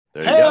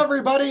There you Hey go.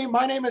 everybody,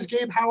 my name is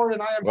Gabe Howard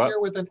and I am What? here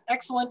with an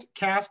excellent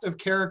cast of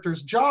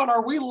characters. John,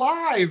 are we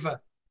live?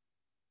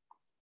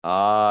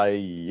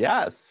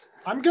 Yes,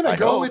 I'm gonna I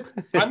go hope. with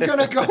I'm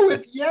gonna go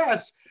with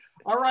yes.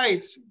 All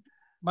right.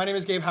 My name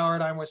is Gabe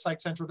Howard. I'm with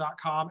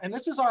PsychCentral.com. And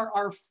this is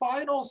our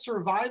final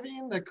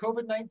surviving the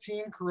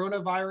COVID-19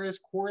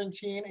 coronavirus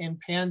quarantine and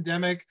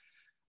pandemic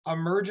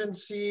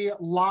emergency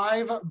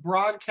live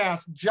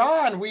broadcast.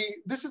 John,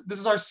 this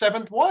is our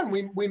seventh one.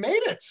 We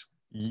made it.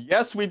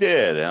 Yes, we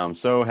did. I'm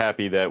so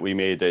happy that we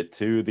made it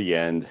to the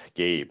end,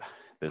 Gabe.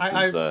 This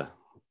has I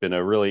been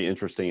a really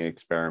interesting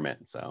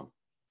experiment. So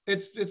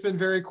it's been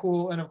very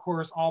cool, and of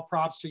course all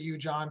props to you,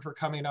 John, for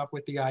coming up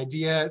with the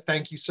idea.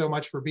 Thank you so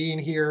much for being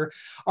here.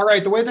 All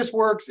right, the way this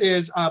works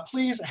is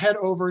please head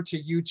over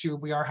to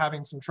YouTube. We are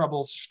having some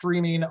trouble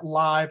streaming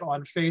live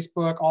on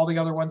Facebook. All the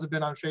other ones have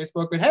been on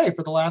Facebook, but hey,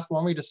 for the last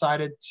one we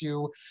decided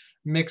to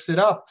mix it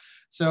up.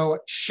 So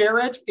share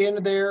it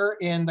in there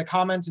in the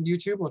comments in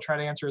YouTube. We'll try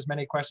to answer as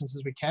many questions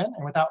as we can.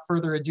 And without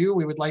further ado,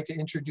 we would like to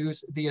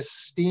introduce the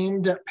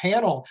esteemed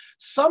panel.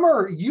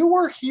 Summer, you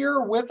were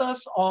here with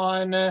us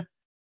on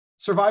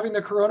Surviving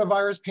the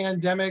Coronavirus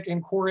Pandemic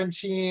and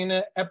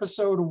Quarantine,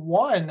 episode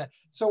 1.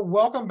 So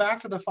welcome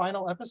back to the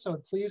final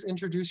episode. Please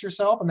introduce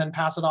yourself and then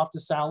pass it off to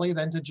Sally,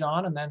 then to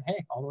John, and then,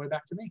 hey, all the way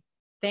back to me.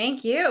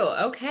 Thank you.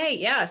 Okay,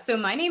 yeah. So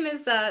my name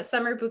is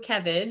Summer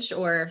Bukevich,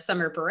 or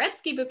Summer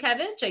Boretsky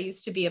Bukevich. I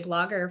used to be a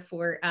blogger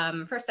for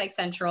Psych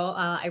Central.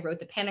 I wrote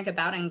the Panic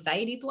About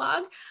Anxiety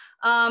blog.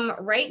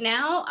 Right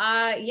now,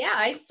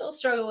 I still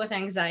struggle with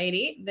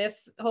anxiety.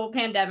 This whole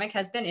pandemic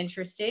has been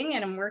interesting,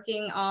 and I'm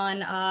working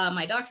on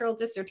my doctoral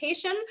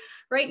dissertation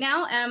right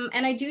now.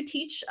 And I do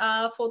teach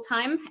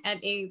full-time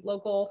at a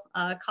local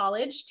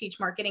college, teach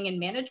marketing and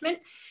management.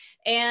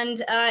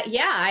 And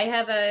I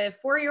have a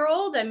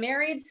 4-year-old. I'm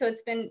married, so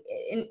it's been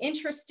an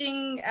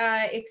interesting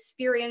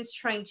experience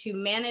trying to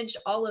manage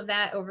all of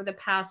that over the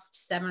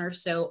past 7 or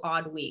so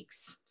odd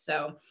weeks.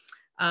 So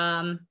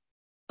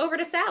over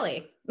to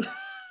Sally.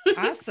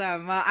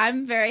 Awesome. Well,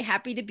 I'm very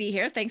happy to be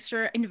here. Thanks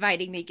for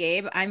inviting me,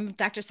 Gabe. I'm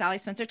Dr. Sally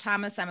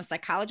Spencer-Thomas. I'm a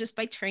psychologist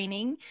by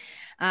training,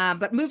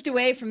 but moved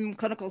away from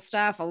clinical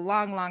stuff a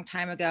long, long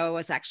time ago. I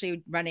was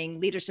actually running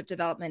leadership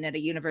development at a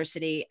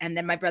university, and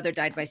then my brother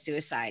died by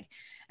suicide.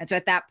 And so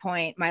at that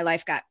point, my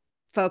life got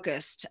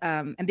focused.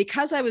 And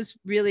because I was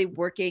really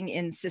working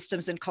in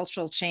systems and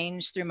cultural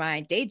change through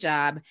my day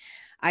job,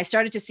 I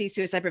started to see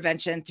suicide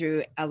prevention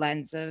through a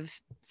lens of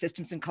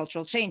systems and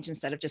cultural change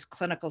instead of just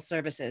clinical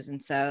services.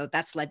 And so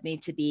that's led me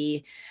to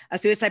be a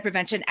suicide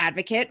prevention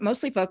advocate,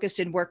 mostly focused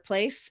in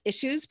workplace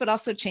issues, but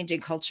also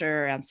changing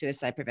culture around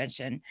suicide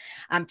prevention.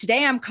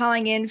 Today, I'm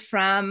calling in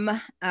from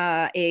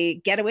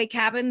a getaway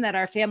cabin that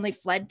our family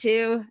fled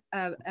to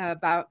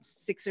about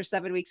 6 or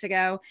 7 weeks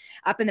ago,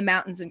 up in the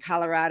mountains in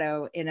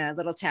Colorado in a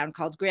little town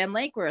called Grand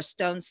Lake. We're a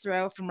stone's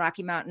throw from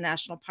Rocky Mountain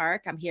National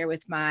Park. I'm here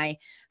with my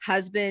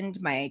husband,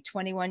 my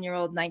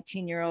 21-year-old,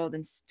 19-year-old,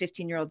 and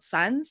 15-year-old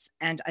sons,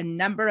 and a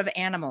number of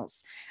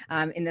animals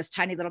in this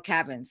tiny little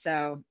cabin.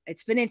 So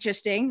it's been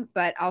interesting,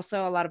 but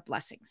also a lot of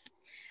blessings.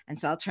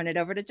 And so I'll turn it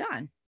over to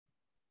John.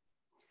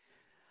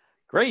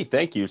 great.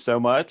 Thank you so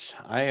much.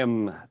 I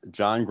am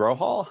John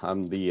Grohall.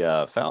 I'm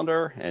the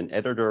founder and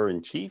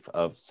editor-in-chief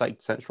of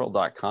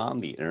PsychCentral.com,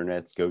 the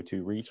internet's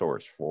go-to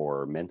resource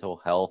for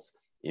mental health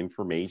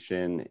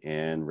information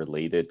and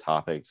related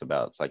topics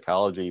about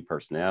psychology,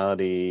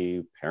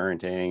 personality,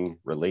 parenting,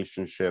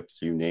 relationships,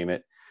 you name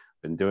it.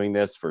 Been doing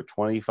this for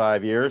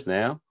 25 years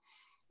now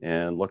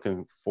and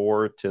looking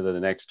forward to the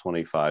next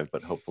 25,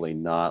 but hopefully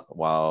not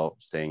while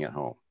staying at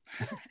home.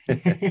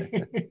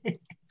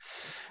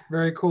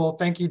 Very cool.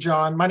 Thank you,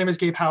 John. My name is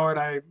Gabe Howard.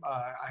 I'm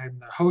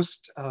the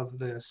host of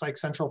the Psych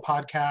Central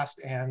podcast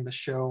and the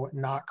show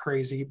Not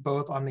Crazy,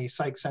 both on the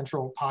Psych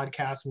Central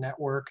podcast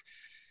network.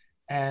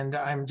 And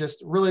I'm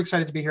just really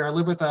excited to be here. I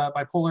live with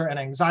bipolar and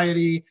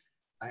anxiety.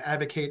 I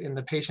advocate in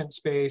the patient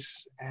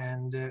space.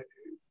 And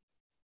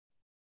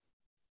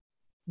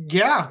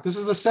this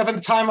is the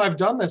 7th time I've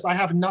done this. I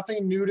have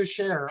nothing new to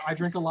share. I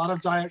drink a lot of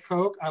Diet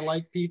Coke. I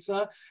like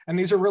pizza. And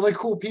these are really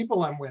cool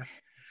people I'm with.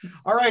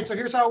 All right, so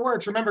here's how it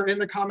works. Remember, in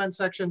the comment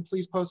section,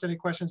 please post any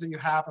questions that you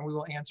have, and we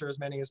will answer as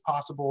many as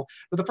possible.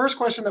 But the first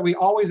question that we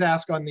always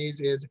ask on these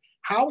is,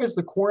 how is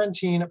the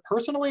quarantine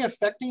personally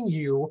affecting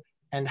you,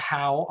 and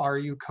how are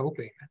you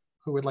coping?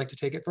 Who would like to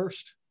take it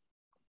first?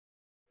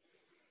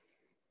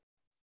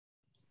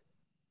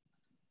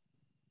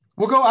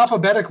 We'll go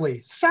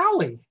alphabetically.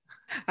 Sally.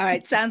 All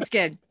right, sounds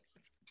good.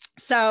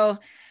 So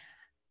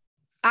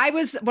I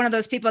was one of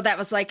those people that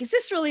was like, is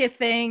this really a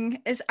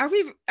thing? Is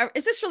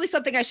this really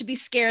something I should be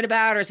scared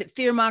about? Or is it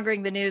fear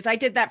mongering the news? I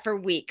did that for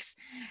weeks.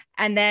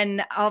 And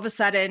then all of a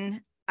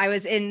sudden I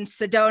was in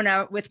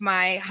Sedona with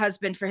my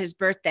husband for his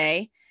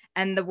birthday,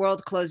 and the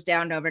world closed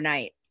down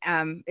overnight.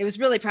 it was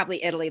really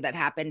probably Italy that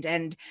happened.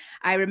 And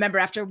I remember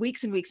after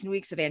weeks and weeks and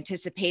weeks of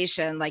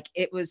anticipation, like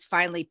it was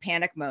finally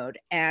panic mode.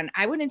 And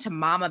I went into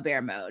mama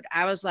bear mode.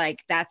 I was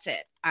like, that's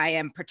it. I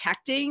am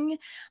protecting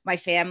my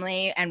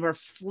family and we're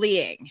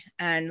fleeing.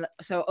 And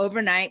so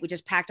overnight, we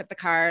just packed up the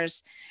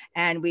cars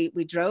and we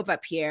drove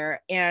up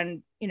here.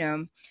 And, you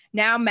know,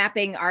 now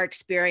mapping our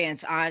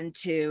experience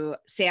onto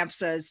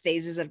SAMHSA's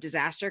phases of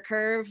disaster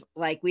curve,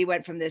 like we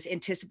went from this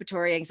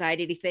anticipatory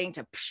anxiety thing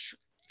to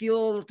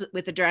fueled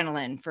with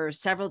adrenaline for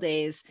several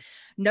days,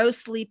 no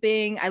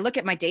sleeping. I look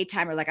at my day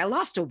timer, like I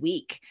lost a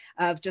week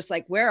of just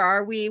like, where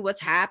are we?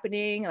 What's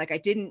happening? Like I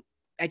didn't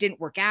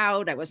work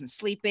out. I wasn't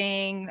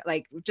sleeping,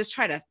 like just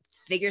try to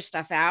figure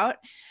stuff out.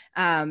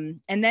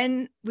 And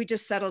then we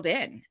just settled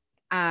in.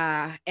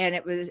 And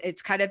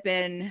it's kind of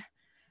been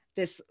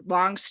this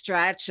long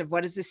stretch of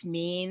what does this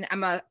mean?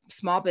 I'm a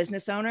small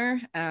business owner.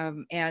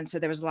 And so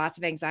there was lots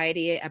of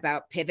anxiety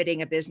about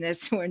pivoting a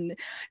business when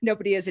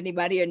nobody has any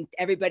money and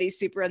everybody's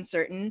super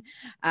uncertain.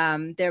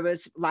 There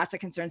was lots of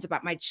concerns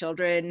about my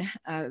children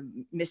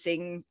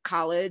missing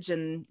college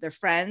and their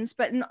friends.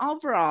 But in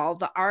overall,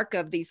 the arc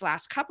of these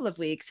last couple of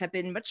weeks have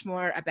been much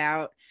more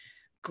about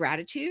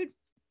gratitude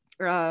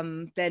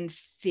than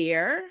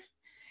fear.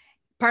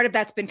 Part of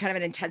that's been kind of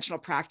an intentional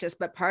practice,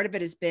 but part of it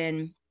has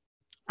been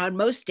on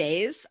most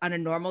days, on a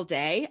normal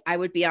day, I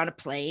would be on a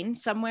plane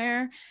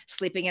somewhere,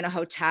 sleeping in a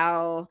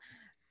hotel,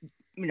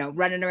 you know,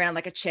 running around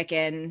like a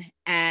chicken.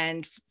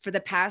 And for the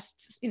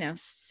past,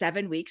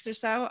 7 weeks or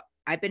so,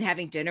 I've been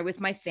having dinner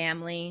with my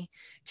family,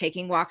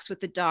 taking walks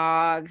with the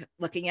dog,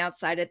 looking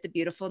outside at the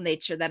beautiful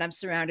nature that I'm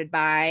surrounded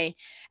by,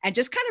 and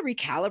just kind of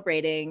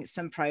recalibrating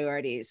some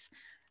priorities.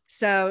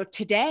 So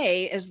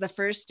today is the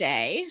first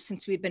day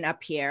since we've been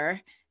up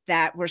here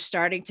that we're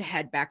starting to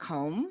head back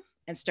home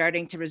and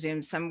starting to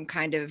resume some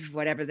kind of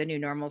whatever the new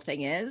normal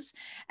thing is.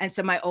 And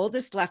so my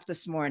oldest left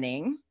this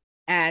morning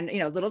and,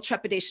 a little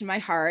trepidation in my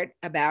heart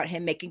about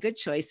him making good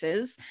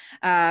choices.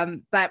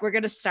 But we're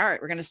going to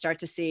start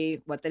to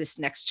see what this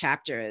next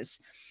chapter is.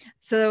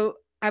 So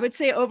I would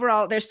say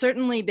overall, there's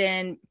certainly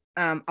been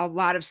a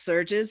lot of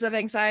surges of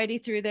anxiety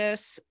through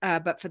this.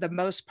 But for the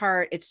most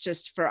part, it's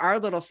just for our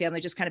little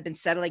family, just kind of been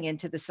settling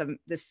into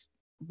this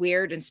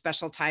weird and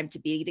special time to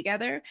be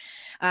together,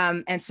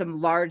 and some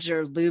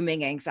larger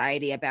looming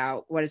anxiety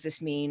about what does this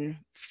mean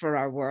for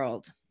our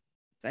world.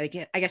 So I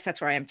guess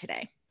that's where I am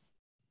today.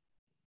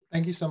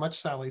 Thank you so much,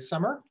 Sally.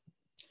 Summer?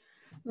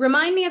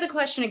 Remind me of the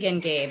question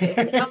again, Gabe.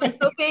 How am I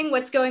coping?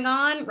 What's going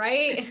on,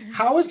 right?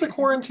 How is the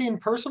quarantine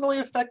personally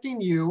affecting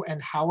you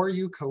and how are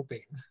you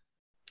coping?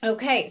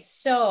 Okay,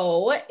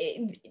 so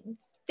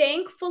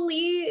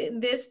thankfully,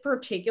 this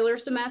particular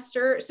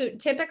semester, so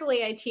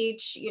typically I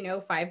teach,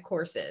 5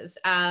 courses.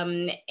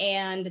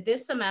 And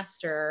this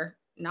semester,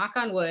 knock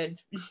on wood,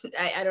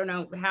 I don't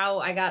know how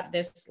I got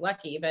this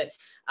lucky, but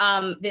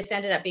this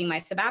ended up being my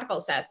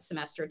sabbatical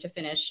semester to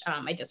finish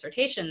my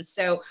dissertation.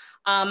 So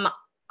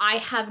I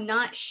have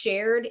not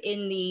shared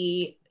in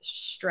the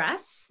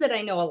stress that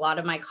I know a lot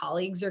of my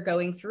colleagues are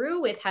going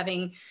through with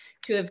having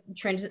to have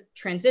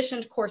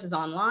transitioned courses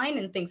online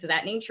and things of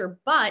that nature.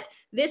 But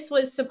this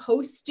was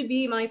supposed to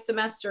be my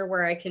semester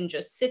where I can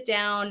just sit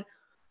down,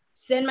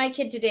 send my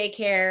kid to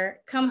daycare,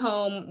 come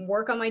home,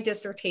 work on my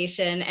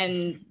dissertation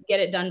and get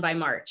it done by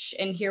March.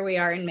 And here we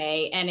are in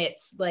May and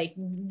it's like,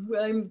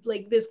 I'm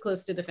like this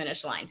close to the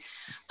finish line.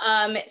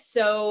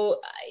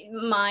 So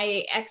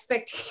my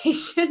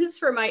expectations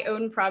for my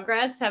own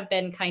progress have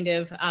been kind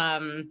of,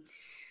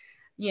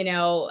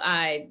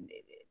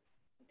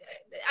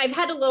 I've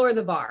had to lower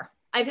the bar.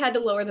 I've had to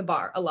lower the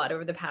bar a lot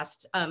over the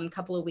past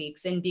couple of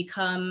weeks and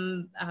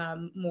become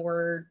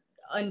more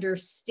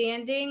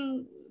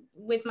understanding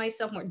with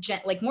myself,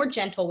 more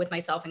gentle with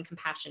myself and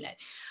compassionate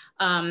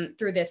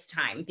through this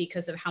time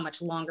because of how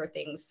much longer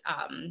things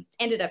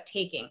ended up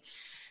taking.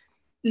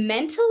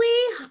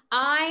 Mentally,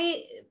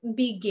 I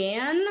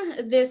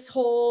began this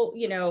whole,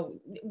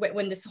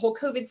 when this whole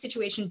COVID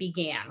situation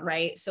began,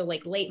 right? So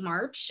like late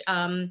March,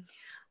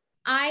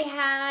 I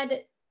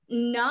had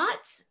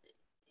not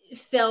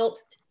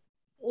felt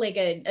like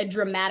a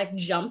dramatic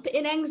jump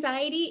in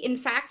anxiety. In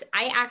fact,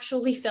 I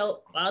actually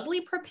felt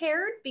oddly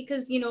prepared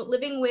because,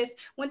 living with,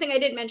 one thing I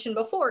didn't mention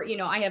before,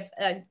 I have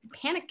a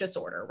panic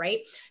disorder, right?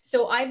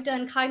 So I've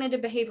done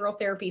cognitive behavioral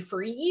therapy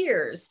for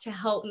years to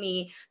help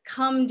me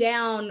come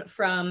down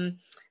from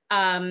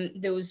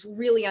those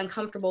really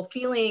uncomfortable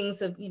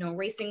feelings of,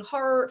 racing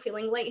heart,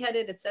 feeling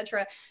lightheaded,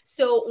 etc.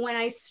 So when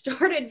I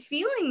started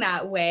feeling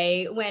that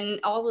way, when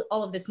all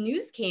of this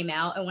news came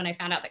out and when I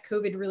found out that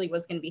COVID really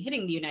was going to be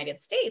hitting the United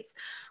States,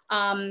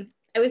 I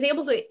was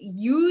able to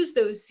use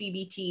those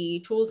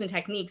CBT tools and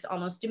techniques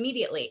almost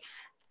immediately.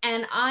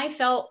 And I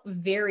felt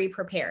very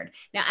prepared.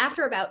 Now,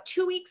 after about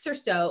 2 weeks or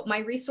so, my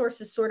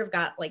resources sort of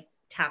got like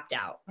tapped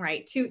out,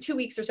 right? Two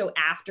weeks or so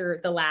after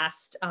the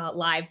last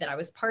live that I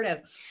was part of.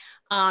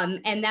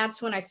 And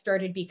that's when I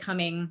started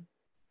becoming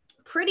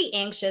pretty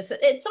anxious.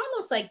 It's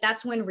almost like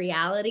that's when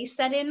reality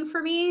set in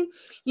for me.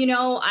 You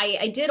know,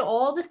 I did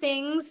all the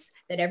things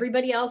that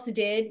everybody else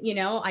did. You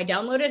know, I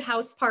downloaded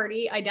House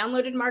Party, I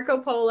downloaded Marco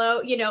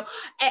Polo, you know,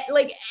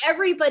 like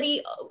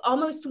everybody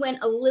almost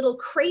went a little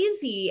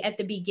crazy at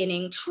the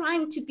beginning,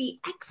 trying to be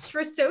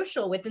extra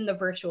social within the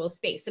virtual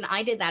space. And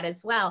I did that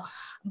as well,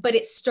 but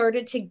it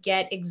started to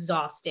get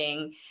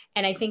exhausting.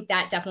 And I think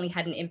that definitely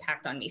had an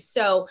impact on me.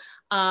 So,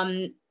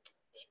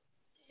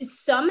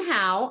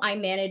 somehow I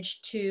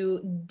managed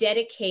to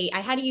dedicate,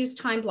 I had to use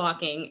time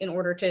blocking in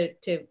order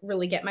to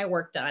really get my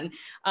work done.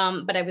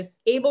 But I was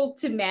able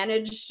to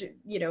manage,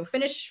 you know,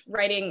 finish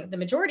writing the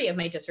majority of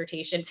my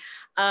dissertation.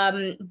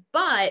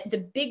 But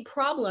the big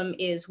problem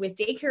is with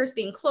daycares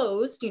being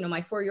closed, you know,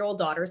 my 4-year-old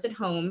daughter's at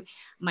home.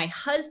 My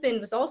husband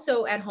was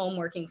also at home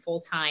working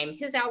full time.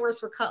 His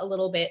hours were cut a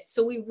little bit.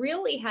 So we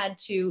really had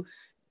to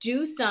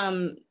do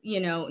some, you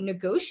know,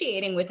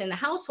 negotiating within the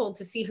household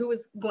to see who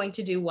was going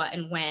to do what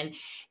and when.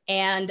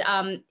 And,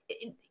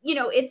 you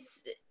know,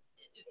 it's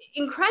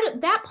incredible.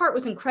 That part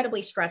was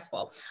incredibly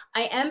stressful.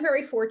 I am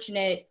very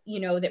fortunate,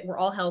 you know, that we're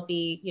all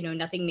healthy, you know,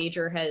 nothing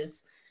major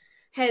has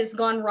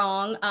gone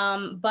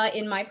wrong. But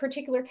in my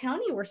particular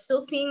county, we're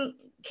still seeing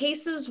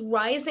cases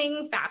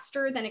rising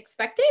faster than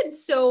expected.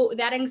 So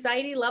that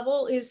anxiety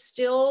level is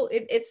still,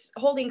 it's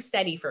holding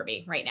steady for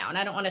me right now. And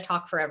I don't want to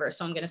talk forever,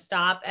 so I'm going to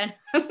stop and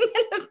I'm going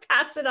to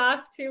pass it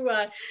off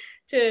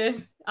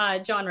to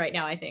John right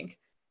now, I think.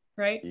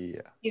 Right?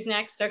 Yeah. He's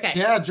next. Okay.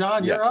 Yeah,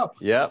 John, you're up.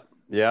 Yep.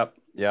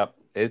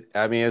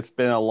 I mean, it's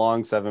been a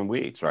long 7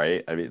 weeks,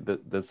 right? I mean,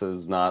 this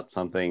is not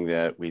something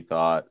that we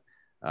thought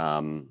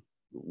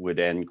would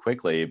end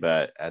quickly,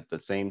 but at the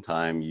same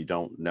time, you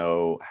don't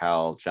know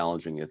how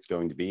challenging it's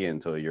going to be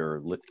until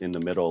you're in the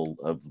middle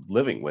of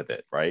living with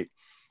it, right?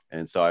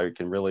 And so I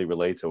can really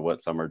relate to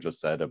what Summer just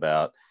said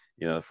about,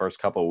 you know, the first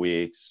couple of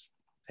weeks,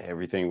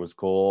 everything was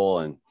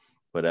cool,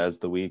 but as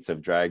the weeks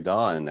have dragged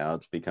on, now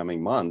it's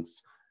becoming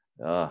months.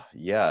 I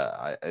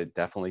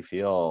definitely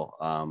feel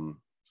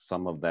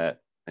some of that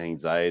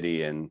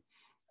anxiety and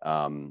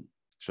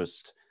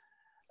just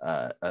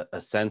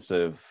a sense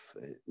of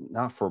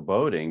not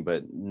foreboding,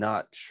 but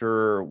not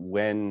sure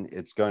when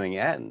it's going to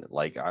end.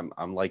 Like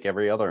I'm like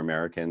every other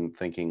American,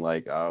 thinking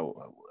like,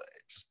 oh,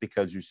 just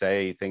because you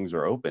say things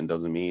are open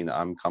doesn't mean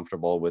I'm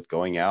comfortable with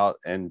going out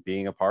and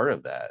being a part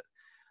of that.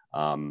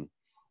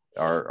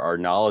 Our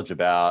knowledge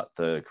about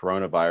the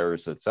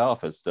coronavirus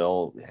itself is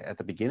still at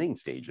the beginning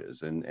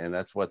stages, and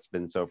that's what's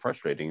been so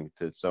frustrating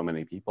to so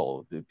many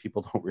people.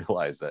 People don't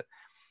realize that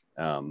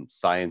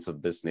science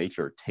of this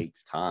nature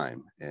takes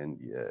time, and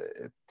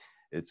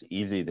it's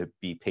easy to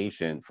be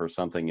patient for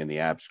something in the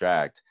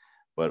abstract,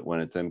 but when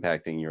it's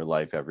impacting your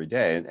life every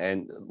day,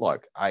 and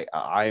look,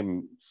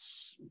 I'm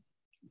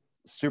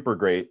super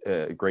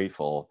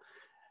grateful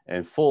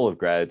and full of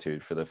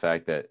gratitude for the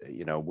fact that,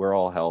 you know, we're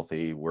all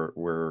healthy,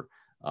 we're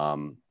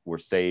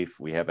safe,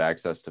 we have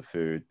access to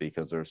food,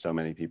 because there are so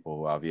many people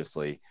who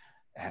obviously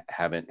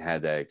haven't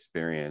had that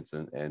experience,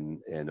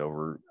 and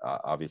over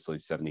obviously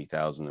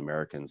 70,000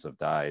 Americans have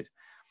died.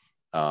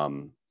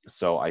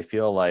 So I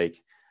feel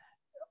like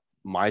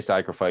my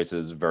sacrifice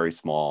is very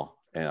small,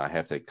 and I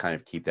have to kind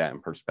of keep that in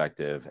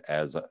perspective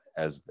as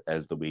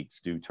the weeks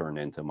do turn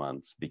into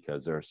months,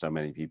 because there are so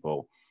many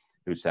people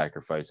whose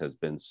sacrifice has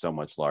been so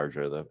much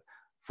larger.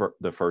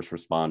 The first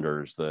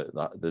responders,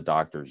 the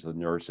doctors, the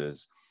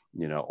nurses,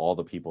 you know, all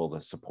the people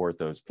that support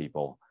those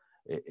people.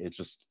 It's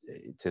just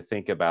to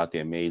think about the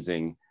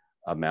amazing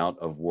amount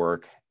of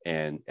work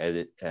and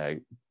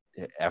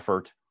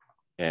effort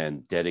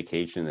and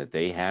dedication that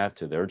they have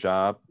to their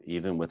job,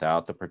 even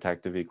without the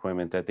protective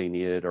equipment that they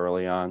needed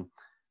early on.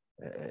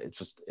 It's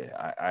just,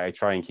 I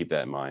try and keep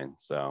that in mind.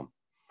 So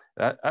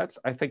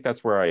I think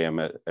that's where I am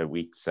at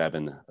week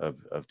 7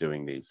 of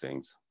doing these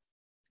things.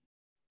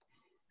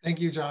 Thank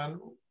you, John.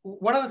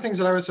 One of the things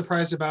that I was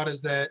surprised about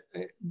is that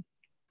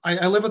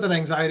I live with an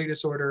anxiety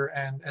disorder,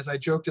 and as I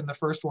joked in the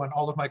first one,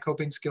 all of my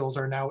coping skills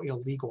are now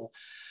illegal.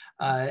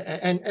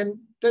 And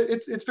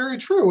it's very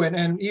true.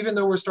 And even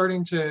though we're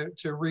starting to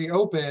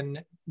reopen,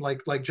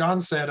 like John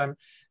said,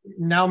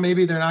 now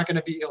maybe they're not going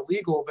to be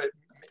illegal, but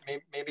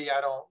maybe I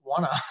don't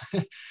want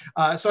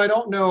to. So I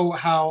don't know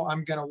how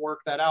I'm going to work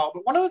that out.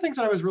 But one of the things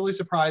that I was really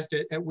surprised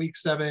at week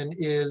 7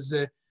 is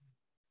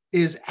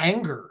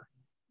anger.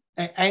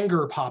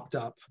 Anger popped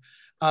up.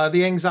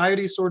 The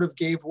anxiety sort of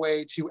gave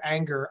way to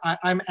anger.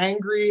 I'm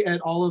angry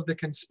at all of the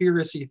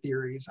conspiracy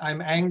theories. I'm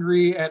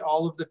angry at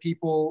all of the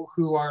people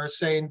who are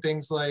saying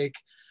things like,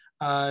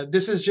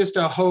 this is just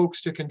a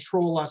hoax to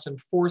control us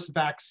and force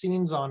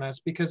vaccines on us,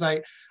 because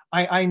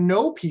I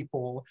know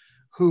people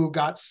who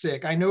got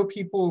sick. I know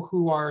people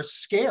who are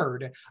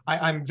scared.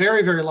 I'm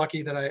very, very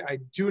lucky that I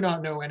do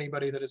not know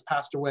anybody that has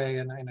passed away,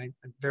 and I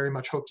very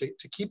much hope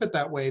to keep it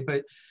that way.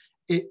 But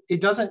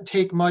it doesn't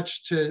take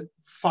much to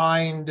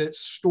find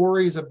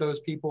stories of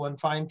those people and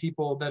find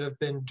people that have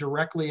been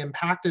directly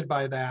impacted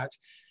by that.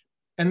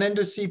 And then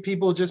to see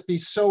people just be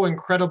so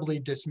incredibly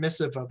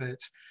dismissive of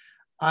it.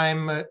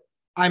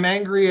 I'm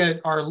angry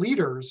at our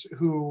leaders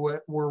who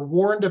were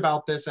warned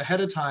about this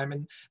ahead of time.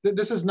 And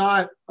this is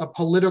not a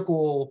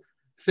political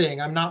thing.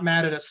 I'm not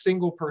mad at a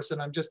single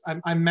person.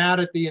 I'm mad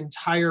at the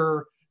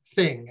entire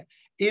thing.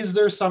 Is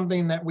there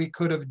something that we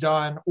could have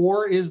done,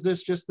 or is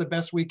this just the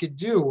best we could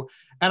do?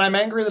 And I'm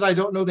angry that I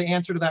don't know the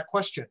answer to that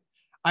question.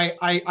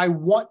 I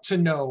want to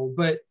know,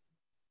 but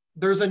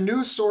there's a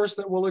news source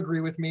that will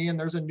agree with me, and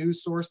there's a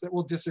news source that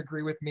will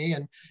disagree with me.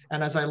 And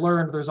as I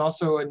learned, there's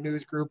also a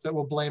news group that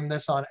will blame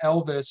this on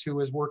Elvis, who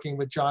is working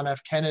with John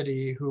F.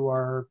 Kennedy, who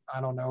are, I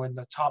don't know, in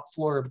the top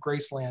floor of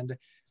Graceland.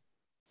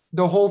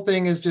 The whole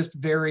thing is just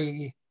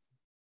very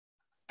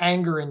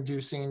anger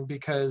inducing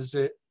because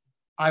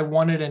I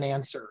wanted an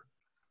answer.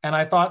 And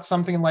I thought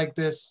something like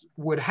this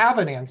would have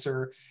an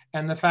answer.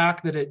 And the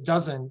fact that it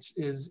doesn't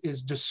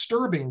is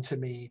disturbing to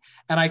me.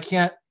 And I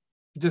can't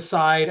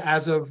decide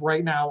as of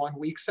right now on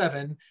week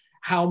 7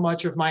 how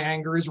much of my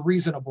anger is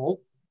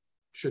reasonable,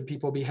 should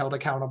people be held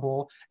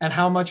accountable, and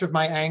how much of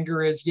my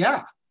anger is,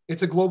 yeah,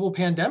 it's a global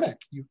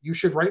pandemic, you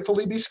should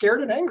rightfully be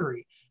scared and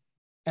angry.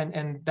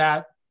 And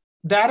that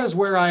is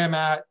where I am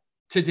at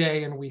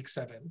today in week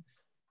 7.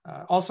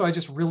 Also, I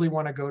just really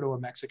want to go to a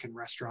Mexican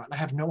restaurant. I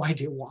have no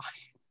idea why.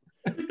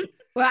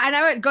 Well, I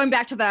know going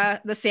back to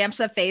the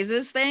SAMHSA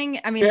phases thing.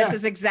 I mean, This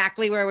is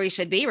exactly where we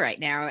should be right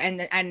now.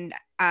 And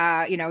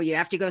you know, you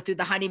have to go through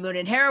the honeymoon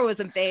and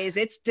heroism phase.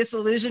 It's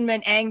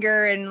disillusionment,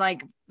 anger, and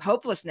like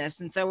hopelessness.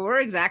 And so we're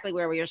exactly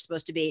where we are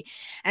supposed to be.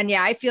 And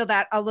yeah, I feel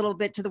that a little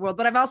bit to the world,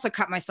 but I've also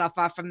cut myself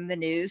off from the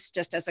news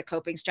just as a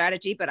coping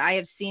strategy, but I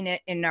have seen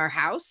it in our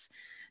house.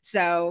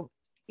 So,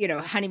 you know,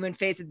 honeymoon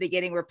phase at the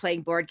beginning, we're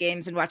playing board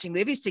games and watching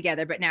movies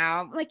together. But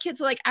now my kids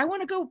are like, I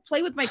want to go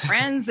play with my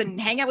friends and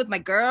hang out with my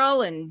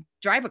girl and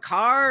drive a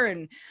car.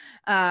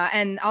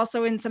 And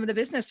also in some of the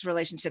business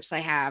relationships I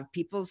have,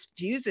 people's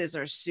fuses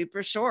are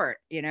super short,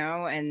 you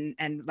know,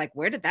 and like,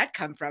 where did that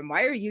come from?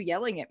 Why are you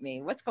yelling at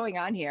me? What's going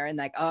on here? And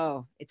like,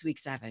 oh, it's week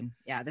 7.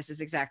 Yeah, this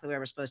is exactly where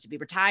we're supposed to be.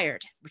 We're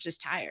tired. We're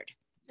just tired.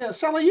 Yeah,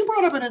 Sally, you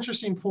brought up an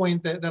interesting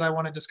point that I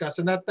want to discuss,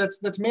 and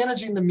that's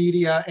managing the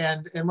media.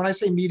 And when I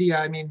say media,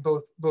 I mean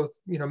both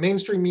you know,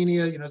 mainstream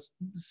media, you know,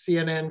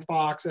 CNN,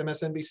 Fox,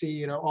 MSNBC,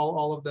 you know,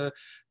 all of the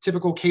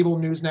typical cable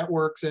news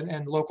networks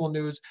and local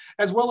news,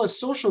 as well as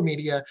social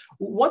media.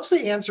 What's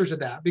the answer to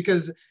that?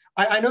 Because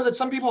I know that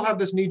some people have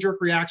this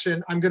knee-jerk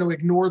reaction, I'm going to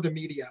ignore the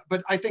media,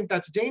 but I think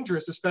that's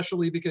dangerous,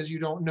 especially because you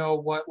don't know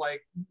what,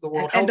 like, the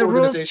World Health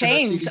Organization,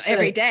 rules change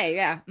every day.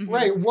 Yeah. Mm-hmm.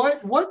 Right.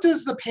 What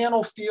does the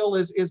panel feel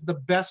is the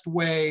best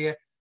way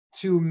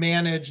to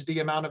manage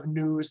the amount of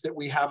news that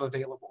we have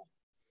available?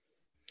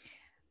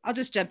 I'll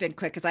just jump in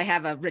quick because I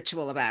have a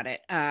ritual about it,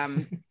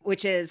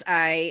 which is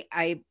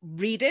I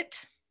read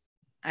it.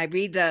 I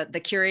read the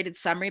curated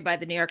summary by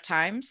the New York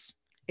Times.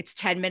 It's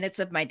 10 minutes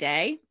of my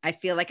day. I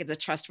feel like it's a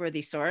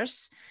trustworthy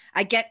source.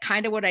 I get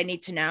kind of what I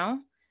need to know,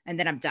 and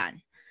then I'm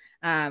done.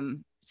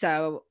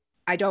 So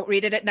I don't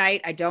read it at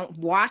night. I don't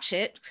watch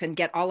it and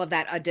get all of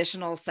that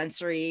additional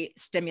sensory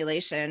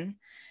stimulation.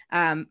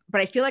 But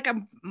I feel like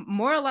I'm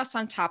more or less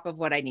on top of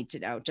what I need to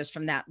know just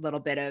from that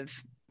little bit of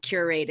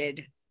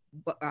curated,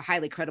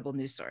 highly credible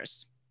news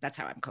source. That's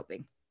how I'm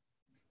coping.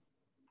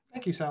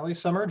 Thank you, Sally.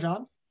 Summer,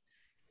 John?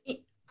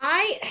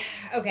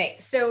 Okay,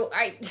 so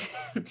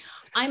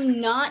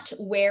I'm not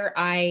where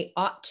I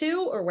ought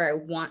to or where I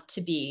want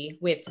to be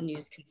with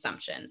news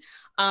consumption.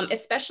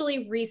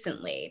 Especially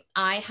recently,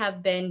 I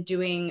have been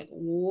doing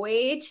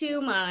way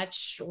too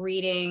much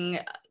reading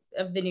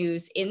of the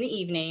news in the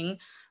evening,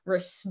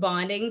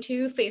 responding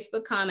to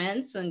Facebook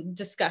comments and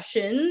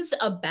discussions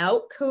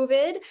about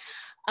COVID.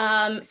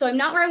 So I'm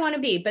not where I want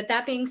to be. But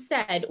that being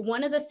said,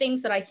 one of the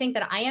things that I think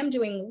that I am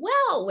doing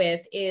well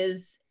with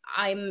is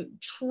I'm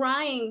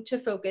trying to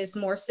focus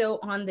more so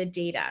on the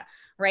data,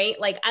 right?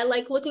 Like, I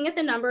like looking at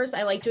the numbers.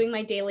 I like doing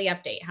my daily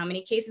update. How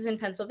many cases in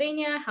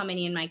Pennsylvania? How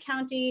many in my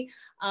county?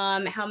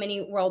 How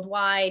many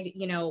worldwide?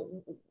 You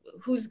know,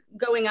 who's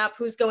going up,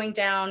 who's going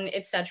down,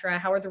 etc.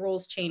 How are the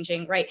rules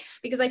changing, right?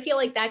 Because I feel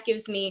like that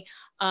gives me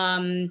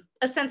a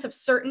sense of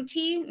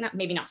certainty,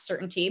 maybe not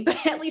certainty,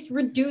 but at least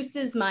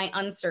reduces my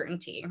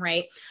uncertainty,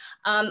 right?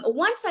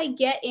 Once I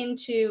get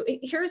into,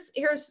 here's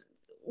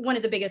one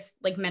of the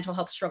biggest like mental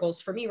health struggles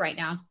for me right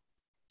now.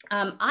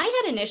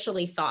 I had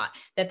initially thought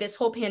that this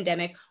whole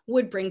pandemic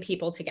would bring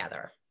people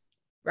together,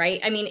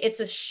 right? I mean, it's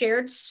a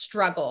shared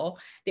struggle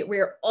that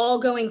we're all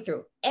going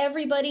through.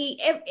 Everybody,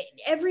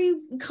 every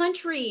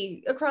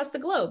country across the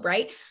globe,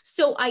 right?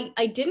 So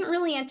I didn't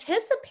really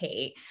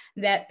anticipate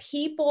that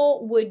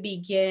people would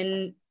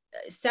begin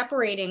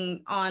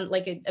separating on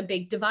like a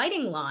big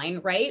dividing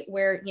line, right?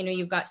 Where, you know,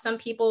 you've got some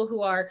people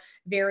who are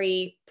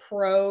very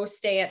pro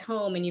stay at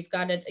home, and you've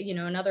got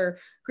another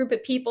group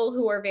of people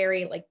who are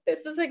very like,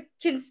 this is a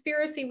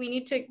conspiracy. We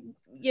need to,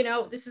 you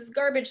know, this is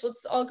garbage.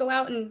 Let's all go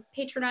out and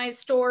patronize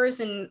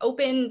stores and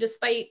open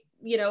despite,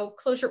 you know,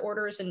 closure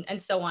orders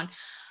and so on.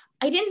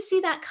 I didn't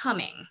see that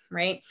coming,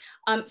 right?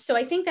 So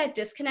I think that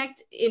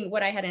disconnect in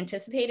what I had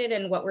anticipated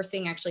and what we're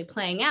seeing actually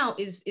playing out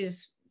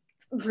is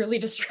really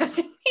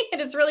distressing me, and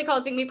it's really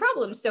causing me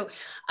problems. So,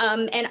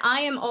 and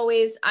I am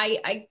always,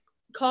 I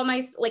call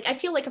like, I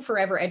feel like a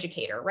forever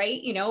educator,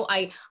 right? You know,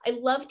 I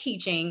love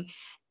teaching,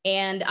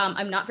 and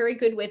I'm not very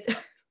good with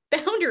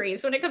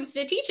boundaries when it comes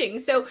to teaching.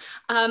 So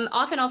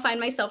often I'll find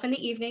myself in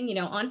the evening, you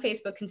know, on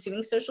Facebook,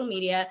 consuming social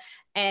media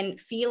and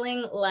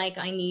feeling like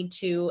I need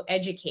to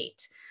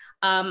educate.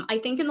 I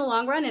think in the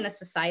long run, in a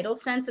societal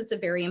sense, it's a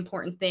very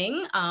important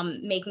thing,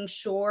 making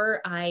sure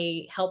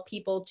I help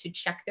people to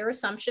check their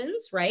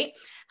assumptions, right?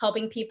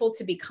 Helping people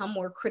to become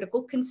more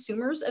critical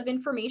consumers of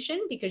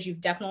information, because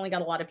you've definitely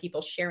got a lot of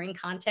people sharing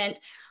content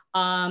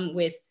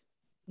with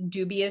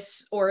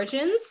dubious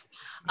origins.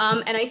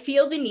 And I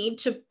feel the need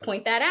to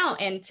point that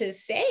out and to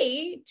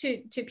say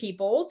to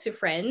people, to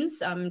friends,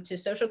 to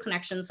social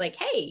connections, like,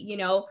 hey, you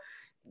know,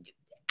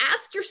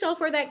 ask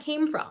yourself where that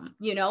came from,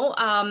 you know,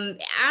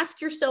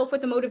 ask yourself what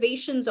the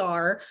motivations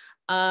are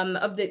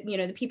of the, you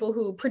know, the people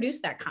who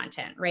produce that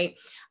content, right?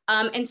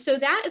 And so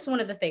that is one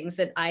of the things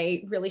that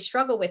I really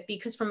struggle with,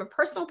 because from a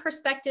personal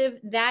perspective,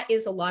 that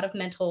is a lot of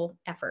mental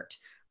effort.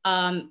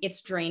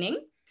 It's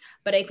draining.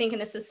 But I think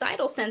in a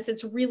societal sense,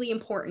 it's really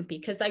important,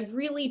 because I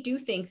really do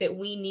think that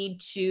we need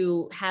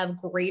to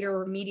have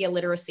greater media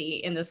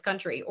literacy in this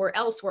country, or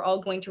else we're all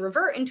going to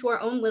revert into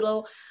our own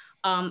little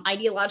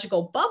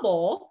ideological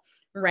bubble,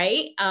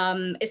 right?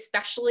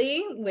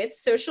 Especially with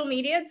social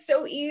media. It's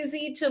so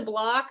easy to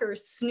block or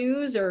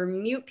snooze or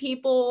mute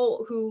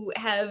people who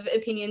have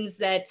opinions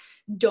that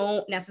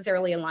don't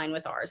necessarily align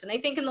with ours. And I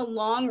think in the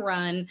long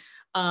run,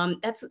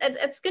 that's going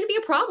to be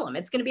a problem.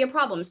 It's going to be a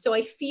problem. So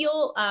I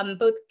feel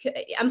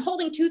I'm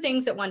holding two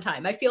things at one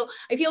time. I feel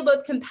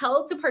both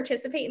compelled to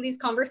participate in these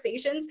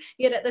conversations,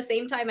 yet at the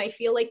same time, I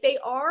feel like they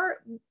are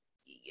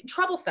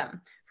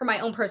troublesome for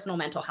my own personal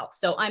mental health.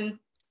 So I'm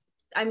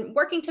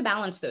working to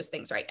balance those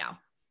things right now.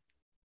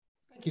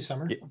 Thank you,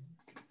 Summer.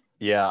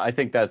 Yeah, I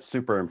think that's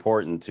super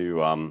important to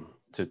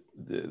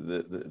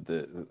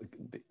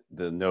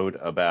the note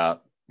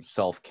about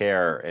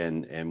self-care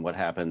and what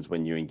happens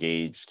when you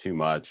engage too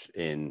much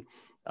in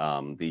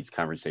these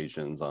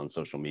conversations on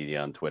social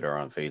media, on Twitter,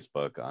 on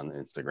Facebook, on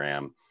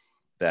Instagram,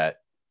 that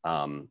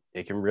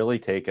it can really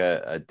take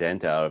a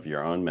dent out of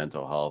your own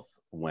mental health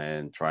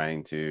when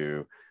trying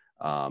to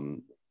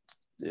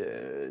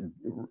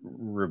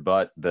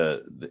rebut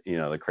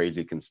the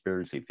crazy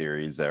conspiracy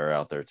theories that are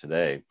out there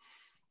today.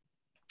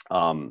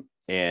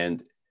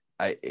 And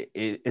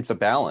it's a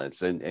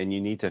balance, and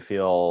you need to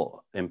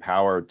feel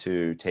empowered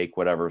to take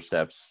whatever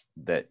steps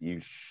that you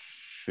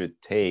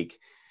should take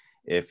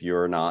if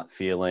you're not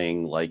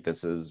feeling like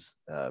this is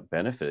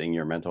benefiting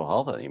your mental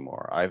health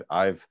anymore.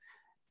 I've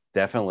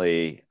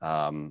definitely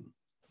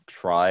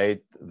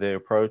tried the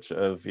approach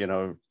of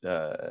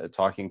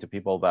talking to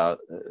people about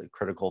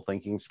critical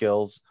thinking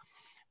skills,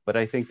 but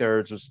I think there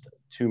are just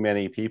too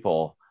many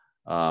people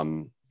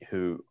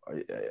who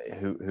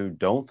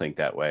don't think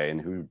that way, and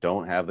who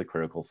don't have the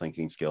critical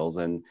thinking skills,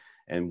 and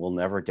will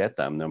never get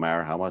them, no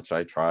matter how much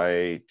I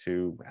try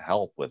to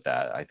help with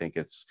that. I think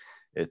it's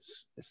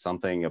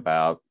something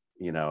about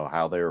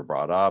how they were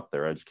brought up,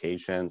 their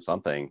education,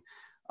 something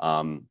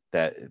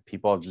that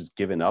people have just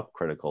given up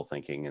critical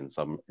thinking in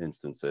some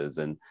instances.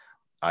 And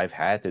I've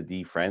had to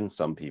defriend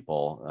some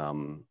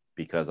people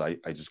because I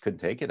just couldn't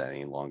take it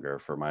any longer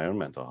for my own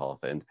mental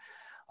health. And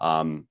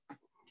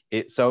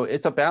so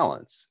it's a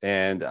balance.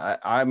 And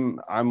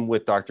I'm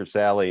with Dr.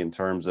 Sally in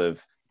terms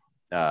of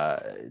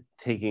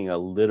taking a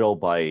little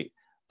bite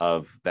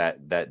of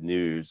that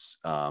news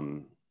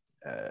on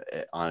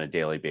a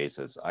daily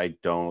basis. I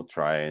don't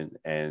try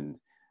and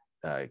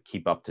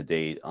keep up to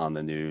date on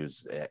the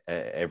news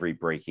every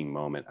breaking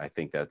moment. I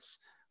think that's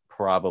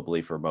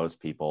probably for most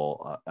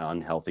people an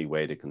unhealthy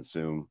way to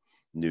consume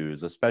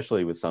news,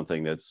 especially with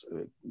something that's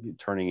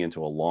turning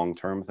into a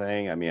long-term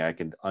thing. I mean, I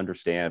could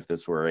understand if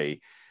this were an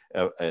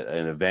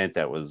event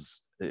that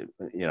was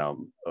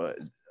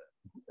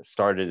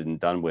started and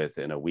done with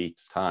in a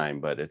week's time,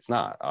 but it's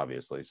not,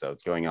 obviously. So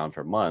it's going on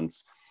for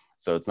months.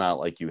 So it's not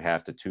like you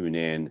have to tune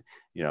in,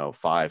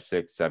 5,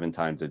 6, 7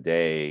 times a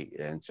day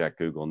and check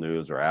Google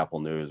News or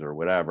Apple News or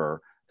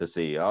whatever to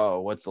see,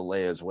 oh, what's the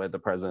latest? What did the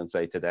president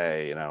say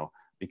today?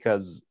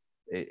 Because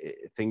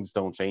things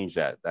don't change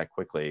that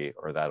quickly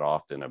or that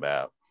often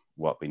about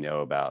what we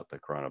know about the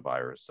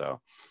coronavirus.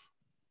 So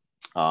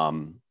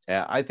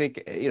I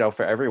think,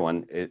 for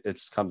everyone, it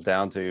just comes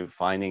down to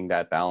finding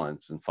that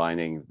balance and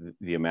finding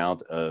the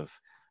amount of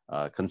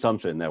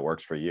consumption that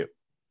works for you.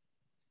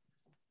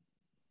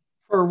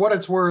 For what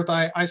it's worth,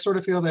 I sort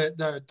of feel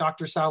that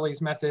Dr.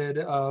 Sally's method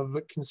of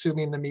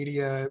consuming the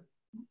media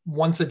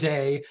once a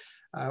day,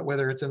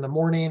 whether it's in the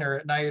morning or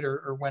at night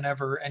or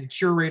whenever, and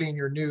curating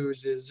your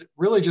news is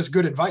really just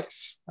good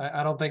advice.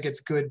 I don't think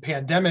it's good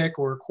pandemic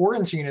or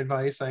quarantine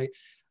advice. I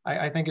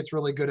think it's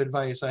really good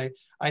advice.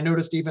 I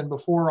noticed even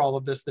before all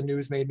of this, the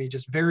news made me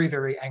just very,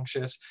 very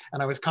anxious.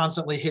 And I was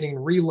constantly hitting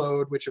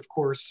reload, which of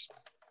course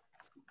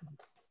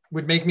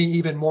would make me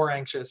even more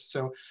anxious.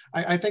 So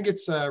I think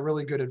it's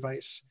really good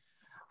advice.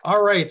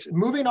 All right,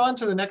 moving on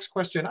to the next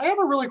question. I have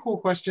a really cool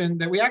question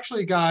that we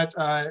actually got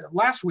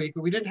last week,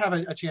 but we didn't have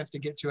a chance to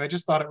get to. I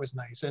just thought it was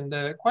nice. And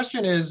the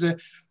question is,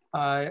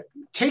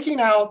 taking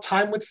out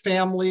time with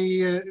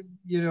family,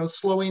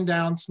 slowing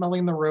down,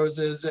 smelling the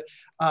roses.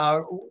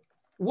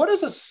 What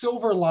is a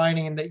silver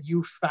lining that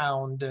you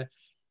found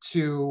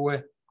to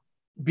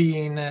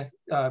being,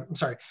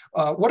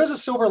 what is a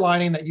silver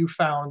lining that you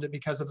found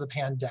because of the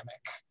pandemic?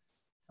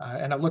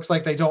 And it looks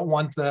like they don't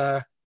want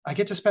I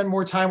get to spend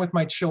more time with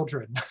my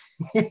children.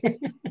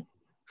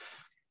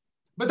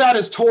 But that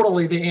is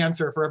totally the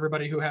answer for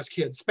everybody who has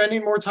kids.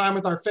 Spending more time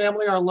with our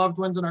family, our loved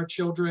ones, and our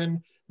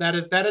children. That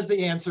is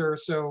the answer.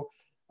 So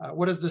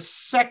what is the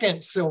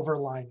second silver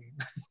lining?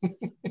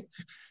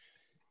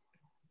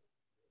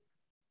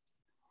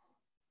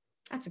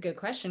 That's a good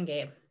question,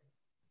 Gabe.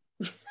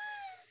 I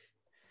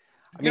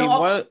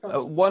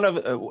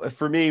mean,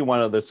 for me,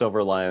 one of the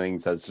silver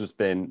linings has just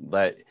been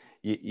that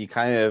you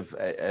kind of,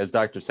 as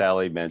Dr.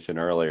 Sally mentioned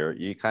earlier,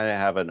 you kind of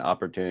have an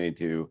opportunity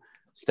to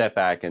step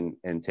back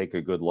and take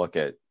a good look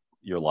at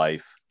your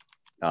life,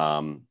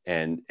 and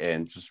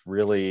just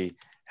really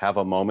have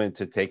a moment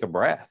to take a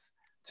breath,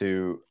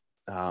 to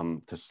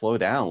slow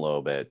down a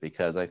little bit,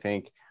 because I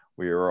think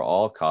we are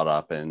all caught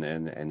up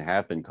and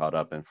have been caught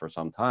up in for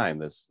some time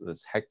this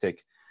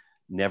hectic,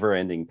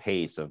 never-ending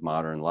pace of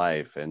modern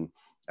life. And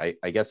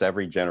I guess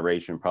every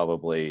generation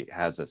probably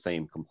has the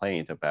same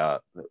complaint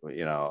about,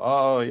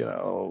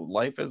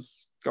 life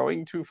is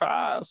going too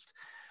fast.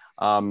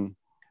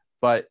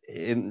 But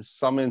in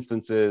some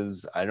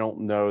instances, I don't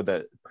know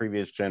that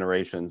previous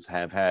generations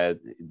have had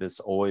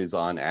this always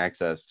on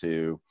access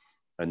to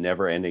a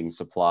never-ending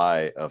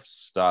supply of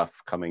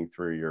stuff coming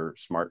through your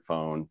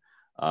smartphone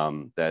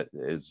that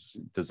is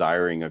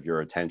desiring of your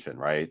attention,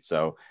 right?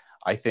 So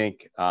I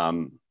think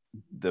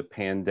the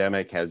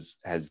pandemic has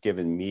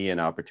given me an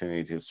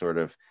opportunity to sort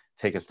of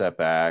take a step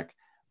back,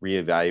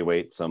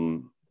 reevaluate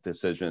some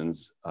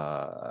decisions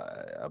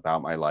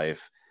about my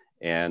life,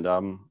 and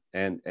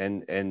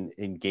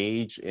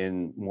engage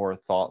in more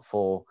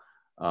thoughtful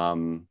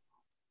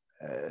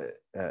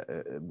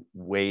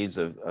ways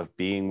of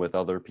being with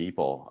other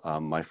people,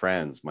 my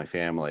friends, my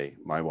family,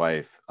 my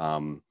wife,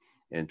 and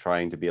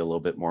trying to be a little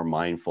bit more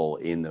mindful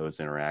in those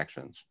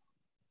interactions.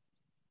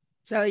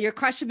 So your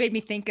question made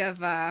me think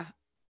of a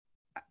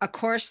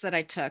course that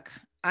I took.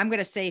 I'm going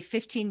to say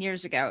 15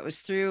 years ago. It was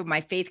through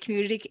my faith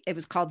community. It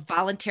was called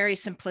Voluntary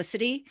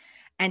Simplicity,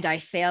 and I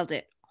failed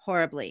it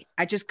horribly.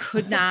 I just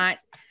could not.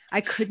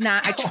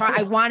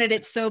 I wanted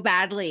it so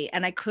badly,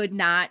 and I could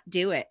not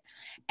do it.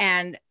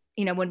 And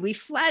when we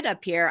fled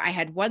up here, I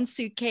had one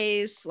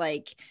suitcase,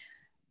 and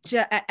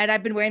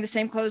I've been wearing the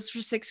same clothes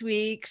for 6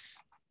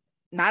 weeks.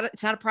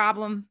 It's not a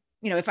problem,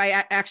 if I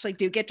actually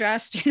do get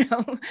dressed,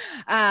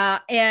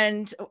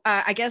 and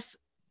I guess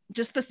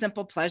just the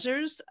simple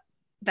pleasures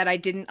that I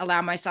didn't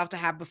allow myself to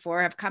have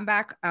before have come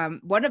back.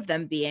 One of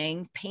them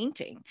being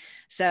painting.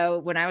 So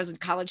when I was a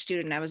college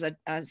student, I was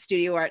a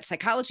studio art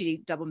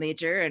psychology double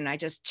major, and I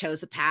just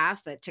chose a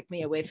path that took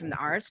me away from the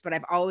arts. But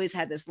I've always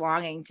had this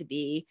longing to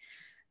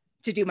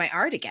do my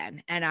art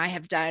again. And I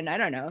have done,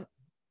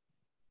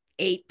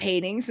 8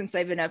 paintings since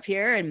I've been up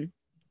here, and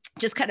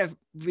just kind of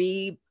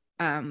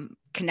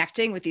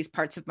connecting with these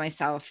parts of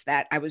myself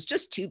that I was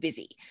just too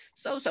busy,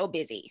 so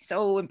busy,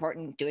 so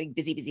important, doing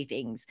busy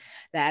things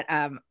that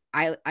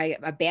I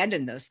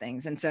abandoned those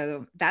things. And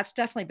so that's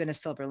definitely been a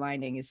silver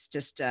lining, is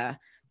just the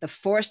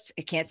forced,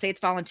 I can't say it's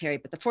voluntary,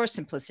 but the forced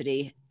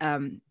simplicity.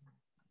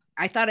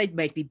 I thought I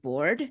might be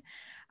bored.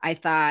 I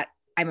thought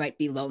I might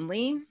be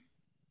lonely.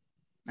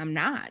 I'm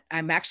not.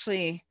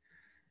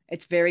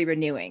 It's very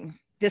renewing.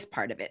 This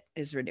part of it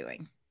is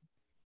renewing.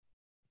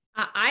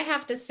 I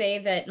have to say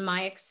that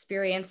my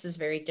experience is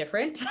very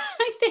different,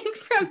 I think,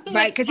 from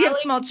right, because you have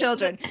small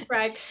children.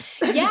 Right.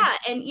 Yeah.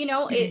 And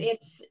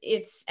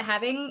it's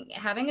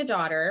having a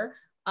daughter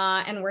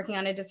and working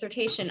on a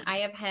dissertation. I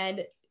have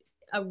had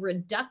a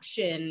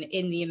reduction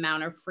in the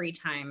amount of free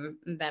time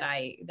that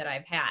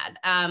I've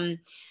had.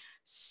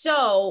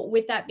 So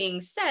with that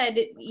being said,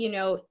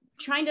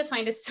 trying to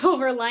find a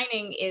silver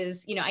lining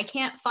is, I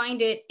can't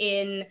find it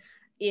in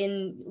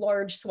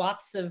large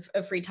swaths of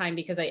free time,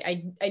 because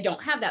I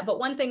don't have that. But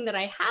one thing that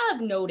I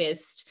have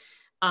noticed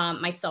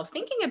myself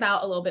thinking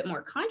about a little bit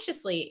more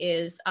consciously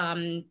is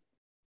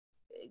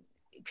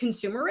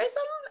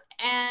consumerism,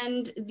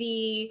 and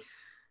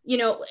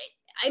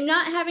I'm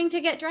not having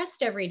to get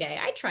dressed every day.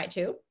 I try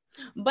to,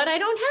 but I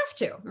don't have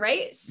to,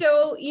 right?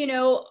 So,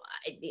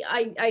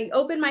 I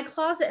open my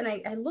closet and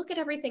I look at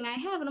everything I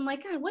have, and I'm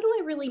like, God, what do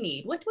I really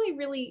need? What do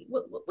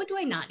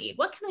I not need?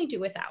 What can I do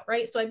without,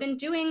 right? So I've been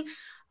doing,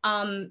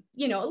 a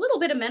little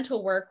bit of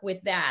mental work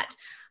with that.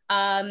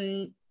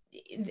 The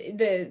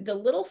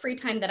little free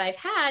time that I've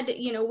had,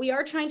 we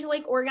are trying to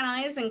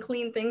organize and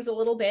clean things a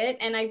little bit.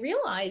 And I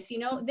realize,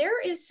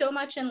 there is so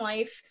much in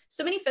life,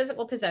 so many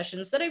physical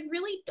possessions that I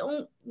really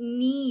don't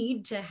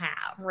need to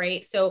have.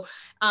 Right. So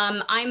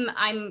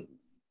I'm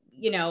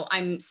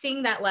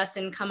seeing that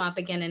lesson come up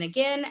again and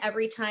again.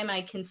 Every time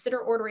I consider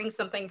ordering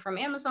something from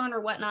Amazon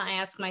or whatnot, I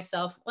ask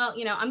myself, well,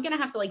 I'm going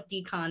to have to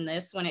decon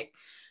this when it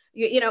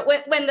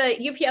when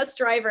the UPS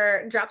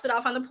driver drops it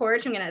off on the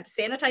porch, I'm going to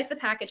sanitize the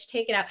package,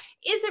 take it out.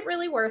 Is it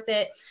really worth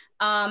it?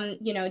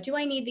 Do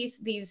I need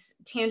these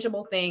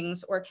tangible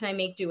things, or can I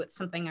make do with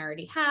something I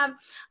already have?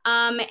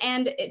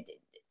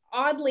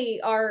 Oddly,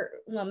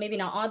 maybe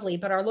not oddly,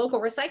 but our local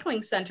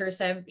recycling centers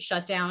have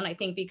shut down, I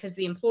think, because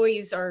the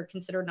employees are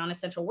considered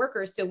non-essential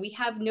workers. So we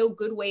have no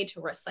good way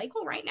to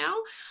recycle right now.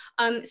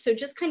 So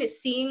just kind of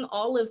seeing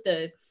all of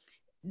the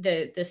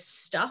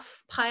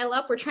stuff pile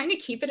up, we're trying to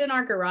keep it in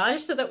our garage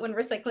so that when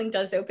recycling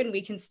does open,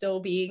 we can still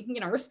be,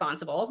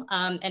 responsible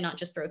and not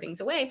just throw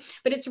things away.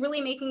 But it's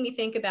really making me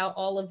think about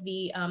all of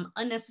the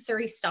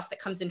unnecessary stuff that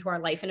comes into our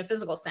life in a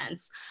physical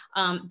sense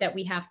that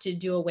we have to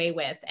do away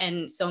with.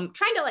 And so I'm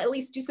trying to at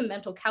least do some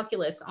mental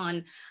calculus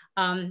on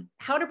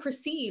how to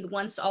proceed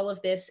once all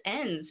of this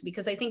ends,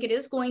 because I think it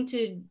is going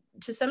to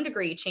some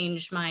degree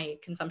change my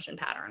consumption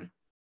pattern.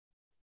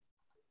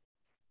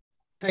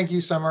 Thank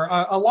you, Summer.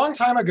 A long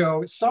time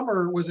ago,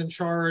 Summer was in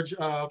charge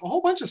of a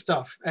whole bunch of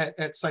stuff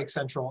at Psych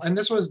Central. And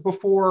this was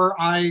before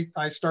I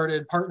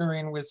started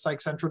partnering with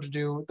Psych Central to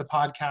do the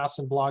podcast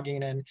and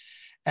blogging.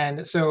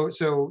 And so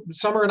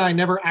Summer and I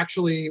never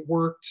actually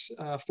worked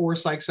for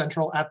Psych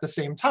Central at the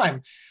same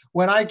time.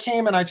 When I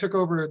came and I took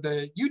over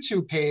the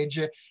YouTube page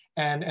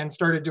and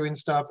started doing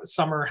stuff,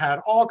 Summer had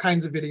all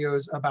kinds of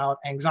videos about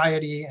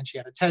anxiety, and she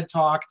had a TED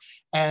Talk,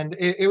 and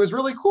it was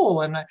really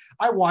cool. And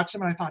I watched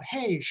them and I thought,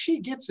 hey, she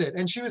gets it.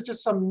 And she was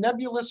just some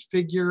nebulous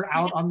figure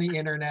out on the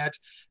internet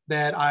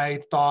that I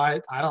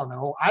thought, I don't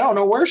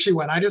know where she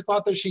went. I just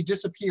thought that she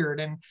disappeared.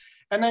 And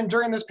then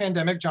during this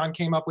pandemic, John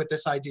came up with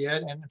this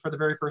idea. And for the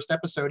very first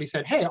episode, he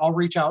said, hey, I'll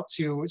reach out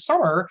to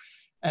Summer.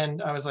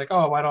 And I was like,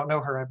 oh, I don't know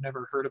her. I've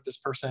never heard of this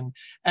person.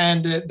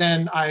 And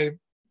then I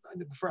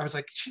was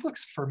like, she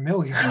looks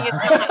familiar. And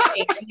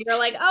you were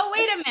like, oh,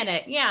 wait a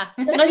minute. Yeah.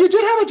 Now, you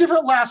did have a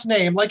different last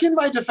name. Like, in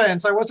my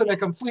defense, I wasn't a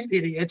complete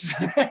idiot.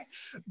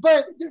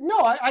 But no,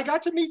 I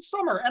got to meet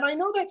Summer. And I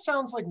know that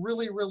sounds like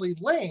really, really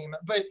lame,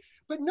 but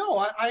no,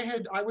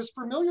 I was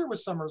familiar with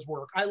Summer's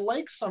work. I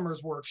like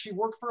Summer's work. She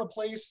worked for a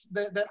place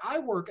that I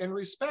work and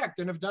respect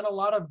and have done a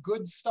lot of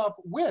good stuff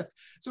with.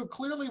 So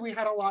clearly we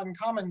had a lot in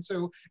common.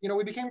 So,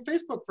 we became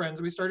Facebook friends,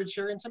 and we started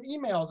sharing some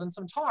emails and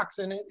some talks.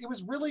 And it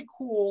was really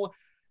cool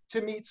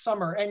to meet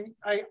Summer. And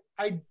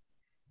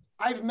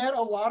I've met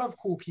a lot of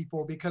cool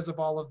people because of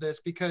all of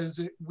this, because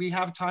we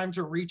have time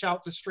to reach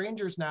out to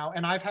strangers now.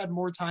 And I've had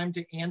more time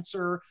to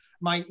answer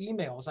my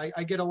emails.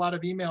 I get a lot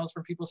of emails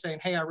from people saying,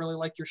 hey, I really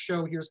like your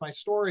show. Here's my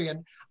story.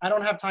 And I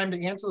don't have time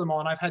to answer them all.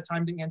 And I've had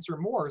time to answer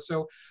more.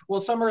 So,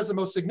 Summer is the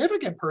most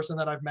significant person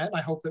that I've met. And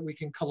I hope that we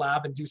can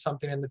collab and do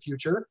something in the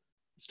future.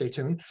 Stay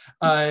tuned.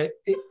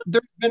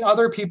 There's been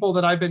other people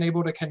that I've been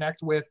able to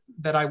connect with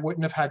that I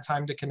wouldn't have had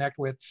time to connect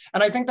with.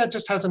 And I think that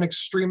just has an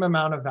extreme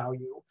amount of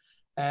value.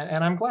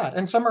 And I'm glad.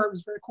 And Summer, it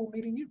was very cool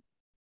meeting you.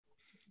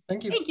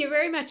 Thank you. Thank you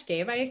very much,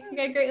 Gabe. I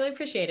greatly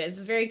appreciate it.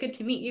 It's very good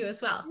to meet you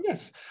as well.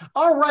 Yes.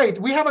 All right.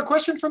 We have a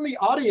question from the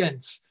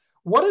audience.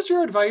 What is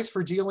your advice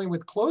for dealing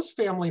with close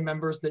family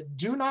members that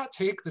do not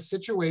take the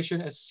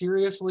situation as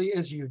seriously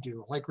as you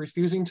do, like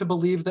refusing to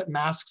believe that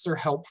masks are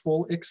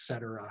helpful,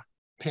 etc.?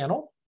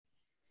 Panel?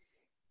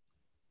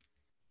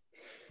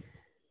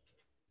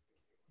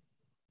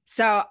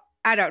 So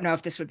I don't know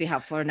if this would be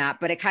helpful or not,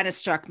 but it kind of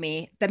struck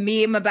me. The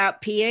meme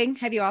about peeing.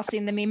 Have you all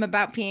seen the meme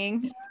about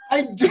peeing?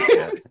 I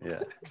did.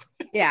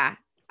 Yeah.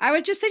 I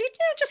would just say,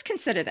 just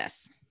consider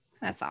this.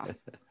 That's all.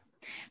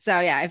 So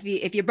yeah,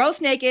 if you're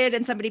both naked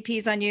and somebody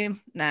pees on you,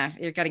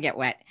 you're going to get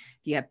wet.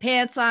 If you have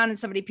pants on and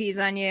somebody pees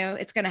on you,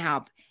 it's going to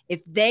help.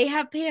 If they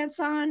have pants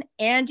on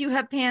and you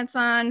have pants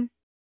on,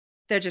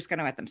 they're just going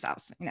to wet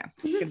themselves.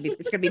 It's going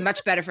to be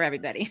much better for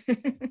everybody.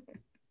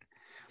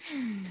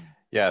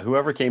 Yeah,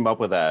 whoever came up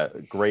with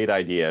that, great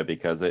idea,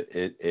 because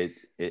it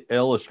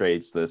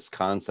illustrates this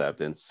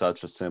concept in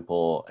such a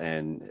simple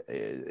and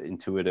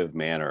intuitive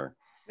manner.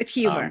 With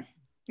humor.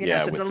 So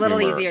it's a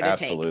little easier to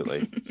take.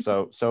 Absolutely.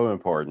 So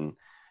important.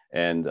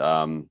 And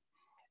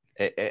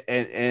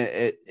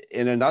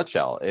in a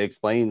nutshell, it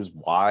explains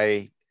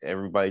why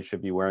everybody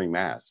should be wearing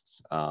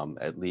masks,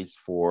 at least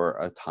for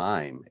a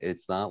time.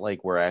 It's not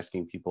like we're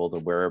asking people to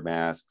wear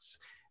masks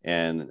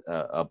and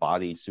a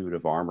bodysuit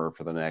of armor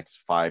for the next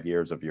 5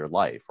 years of your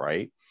life,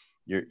 right?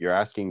 You're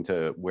asking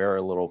to wear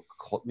a little,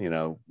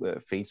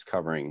 face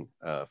covering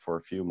for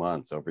a few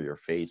months over your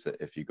face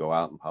if you go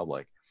out in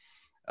public.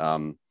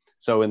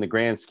 So in the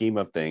grand scheme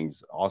of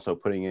things, also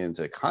putting it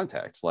into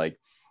context, like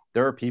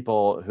there are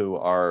people who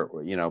are,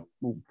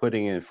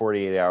 putting in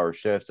 48-hour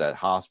shifts at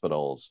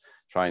hospitals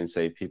trying to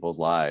save people's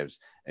lives,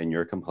 and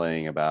you're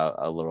complaining about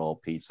a little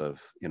piece of,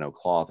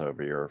 cloth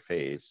over your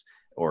face,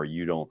 or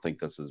you don't think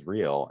this is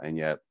real, and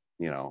yet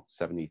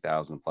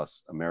 70,000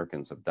 plus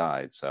Americans have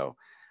died. So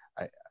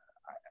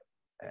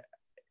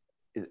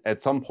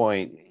at some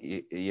point,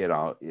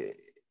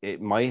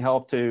 it might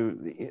help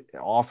to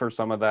offer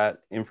some of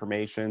that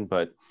information,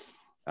 but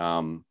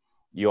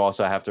you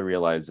also have to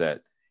realize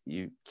that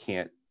you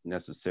can't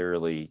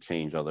necessarily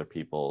change other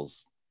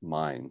people's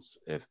minds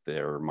if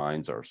their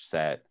minds are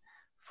set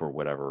for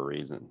whatever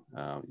reason.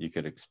 You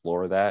could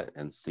explore that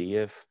and see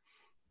if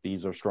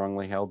these are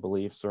strongly held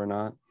beliefs or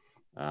not.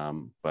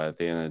 But at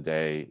the end of the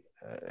day,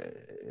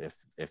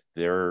 if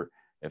they're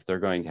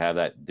going to have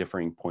that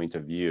differing point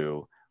of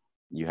view,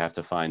 you have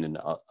to find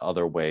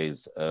other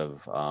ways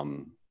of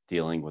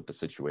dealing with the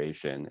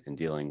situation and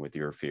dealing with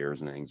your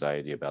fears and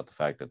anxiety about the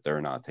fact that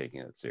they're not taking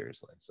it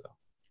seriously. So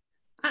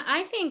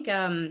I think,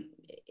 and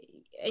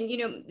you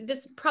know,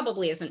 this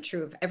probably isn't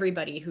true of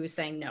everybody who's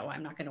saying, no,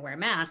 I'm not going to wear a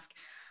mask.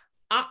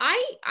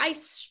 I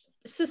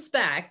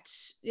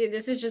suspect,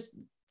 this is just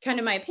kind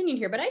of my opinion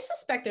here, but I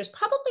suspect there's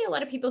probably a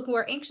lot of people who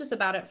are anxious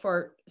about it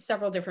for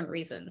several different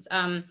reasons.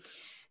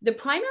 The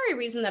primary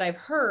reason that I've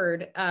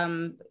heard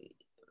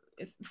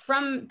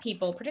from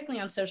people,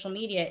 particularly on social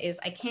media, is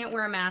I can't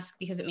wear a mask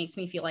because it makes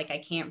me feel like I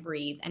can't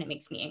breathe and it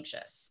makes me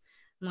anxious.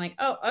 I'm like,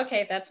 oh,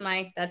 okay, that's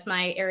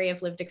my area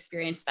of lived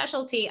experience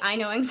specialty. I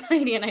know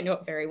anxiety and I know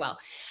it very well.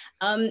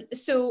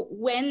 So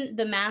when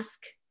the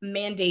mask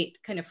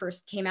mandate kind of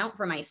first came out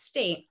for my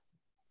state,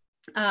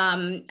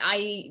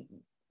 I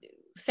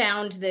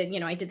found that, you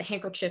know, I did the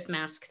handkerchief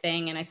mask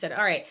thing and I said,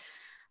 all right,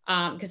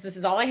 because this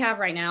is all I have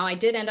right now. I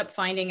did end up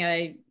finding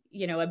a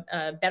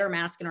better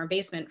mask in our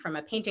basement from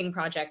a painting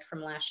project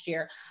from last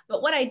year.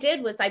 But what I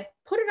did was I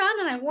put it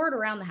on and I wore it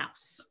around the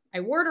house. I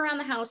wore it around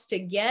the house to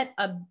get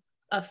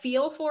a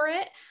feel for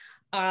it.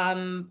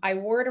 I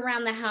wore it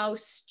around the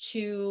house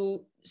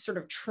to sort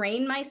of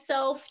train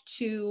myself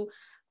to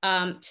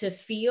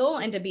feel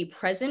and to be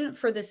present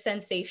for the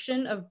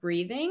sensation of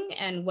breathing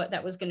and what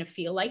that was going to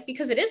feel like,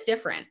 because it is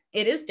different.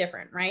 It is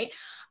different, right?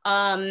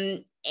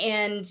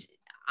 And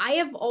I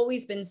have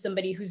always been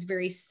somebody who's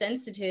very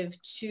sensitive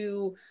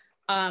to,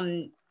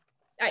 I'm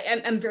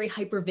very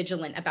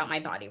hypervigilant about my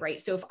body, right?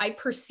 So if I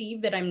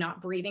perceive that I'm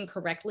not breathing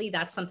correctly,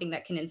 that's something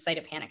that can incite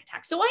a panic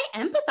attack. So I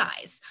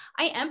empathize.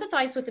 I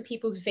empathize with the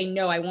people who say,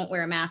 no, I won't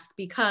wear a mask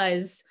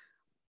because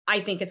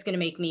I think it's going to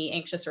make me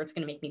anxious or it's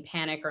going to make me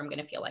panic or I'm going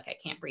to feel like I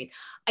can't breathe.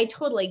 I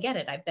totally get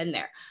it. I've been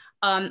there.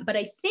 But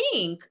I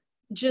think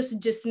just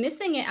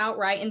dismissing it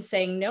outright and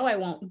saying, no, I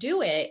won't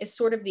do it is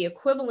sort of the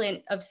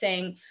equivalent of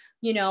saying,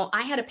 you know,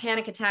 I had a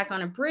panic attack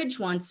on a bridge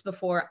once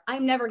before.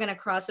 I'm never going to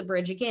cross a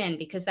bridge again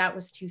because that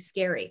was too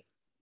scary.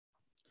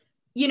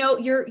 You know,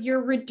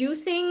 you're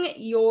reducing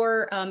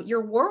your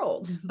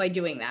world by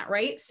doing that,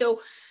 right?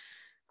 So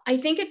I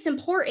think it's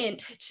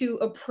important to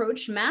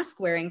approach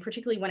mask wearing,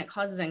 particularly when it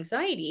causes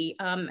anxiety,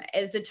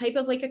 as a type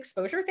of like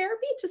exposure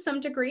therapy to some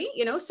degree,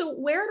 you know, so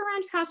wear it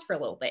around your house for a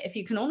little bit. If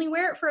you can only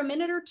wear it for a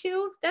minute or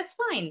two, that's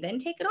fine. Then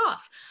take it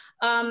off.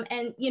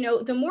 And, you know,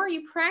 the more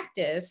you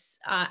practice,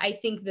 I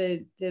think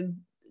the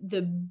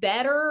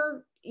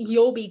better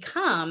you'll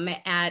become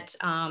at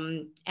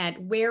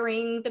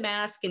wearing the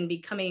mask and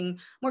becoming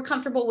more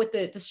comfortable with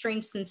the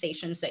strange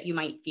sensations that you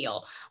might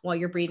feel while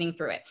you're breathing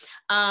through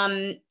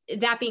it.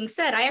 That being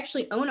said, I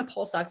actually own a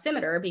pulse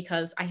oximeter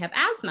because I have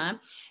asthma.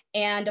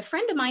 And a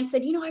friend of mine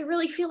said, you know, I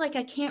really feel like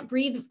I can't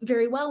breathe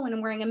very well when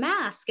I'm wearing a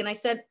mask. And I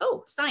said,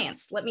 oh,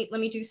 science, let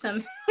me do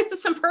some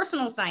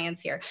personal science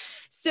here.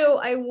 So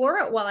I wore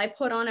it while I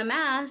put on a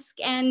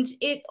mask and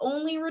it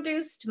only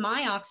reduced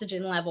my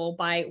oxygen level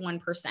by 1%,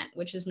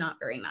 which is not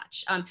very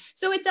much.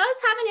 So it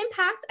does have an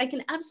impact. I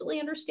can absolutely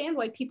understand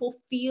why people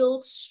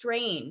feel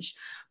strange,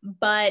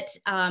 but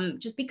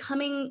just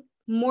becoming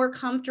more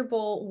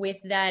comfortable with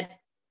that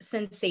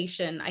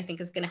sensation, I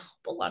think, is going to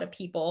help a lot of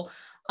people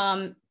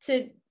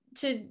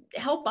to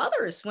help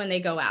others when they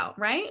go out,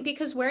 right?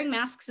 Because wearing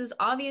masks is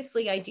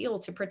obviously ideal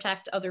to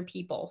protect other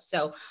people.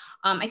 So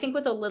I think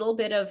with a little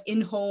bit of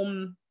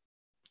in-home,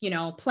 you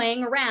know,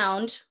 playing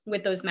around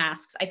with those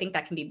masks, I think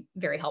that can be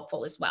very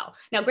helpful as well.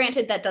 Now,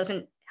 granted, that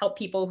doesn't help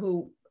people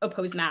who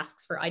oppose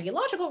masks for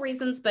ideological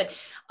reasons, but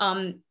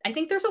I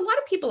think there's a lot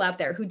of people out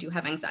there who do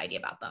have anxiety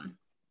about them.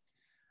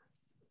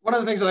 One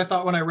of the things that I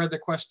thought when I read the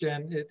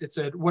question, it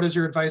said, what is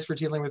your advice for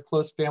dealing with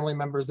close family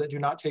members that do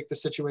not take the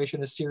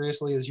situation as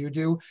seriously as you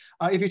do?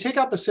 If you take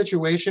out the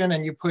situation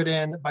and you put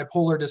in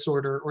bipolar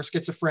disorder or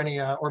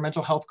schizophrenia or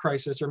mental health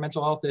crisis or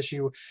mental health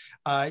issue,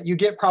 you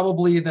get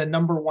probably the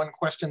number one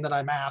question that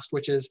I'm asked,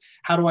 which is,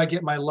 how do I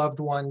get my loved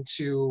one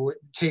to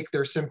take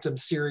their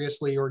symptoms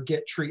seriously or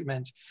get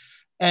treatment?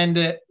 And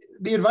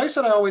the advice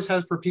that I always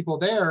have for people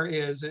there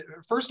is,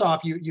 first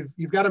off,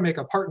 you've got to make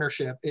a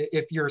partnership.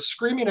 If you're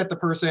screaming at the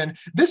person,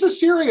 this is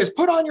serious,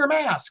 put on your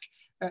mask,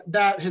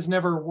 that has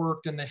never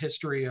worked in the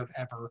history of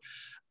ever.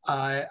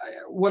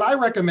 What I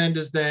recommend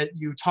is that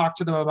you talk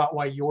to them about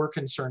why you're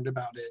concerned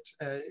about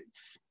it.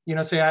 You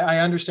know, say, I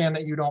understand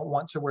that you don't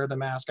want to wear the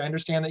mask. I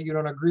understand that you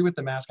don't agree with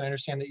the mask. I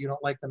understand that you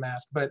don't like the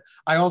mask, but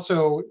I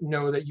also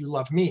know that you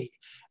love me.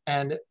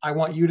 And I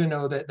want you to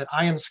know that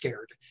I am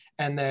scared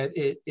and that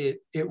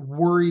it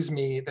worries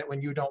me that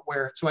when you don't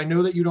wear it. So I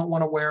know that you don't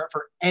want to wear it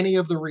for any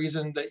of the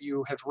reason that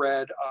you have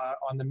read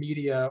on the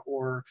media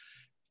or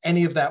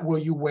any of that. Will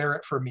you wear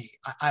it for me?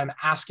 I'm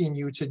asking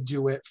you to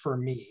do it for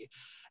me.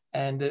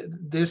 And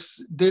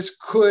this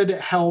could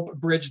help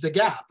bridge the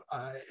gap.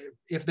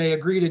 If they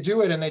agree to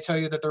do it and they tell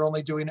you that they're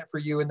only doing it for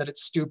you and that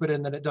it's stupid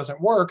and that it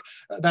doesn't work,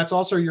 that's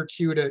also your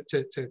cue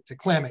to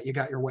clam it. You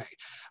got your way.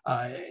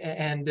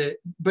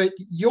 But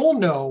you'll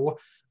know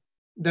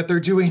that they're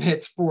doing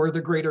it for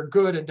the greater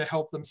good and to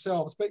help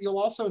themselves. But you'll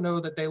also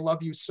know that they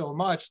love you so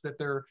much that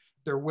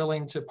they're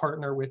willing to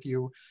partner with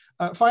you.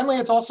 Finally,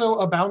 it's also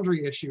a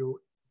boundary issue.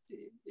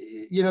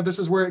 You know, this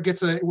is where it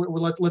gets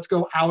let's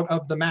go out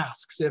of the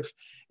masks.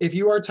 If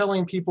you are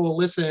telling people,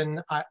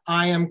 listen,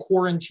 I am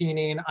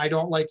quarantining, I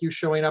don't like you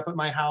showing up at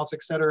my house,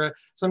 etc.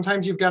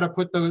 Sometimes you've got to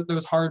put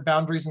those hard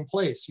boundaries in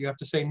place. You have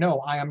to say, no,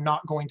 I am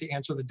not going to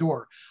answer the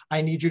door.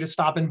 I need you to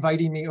stop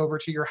inviting me over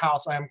to your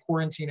house. I am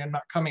quarantined and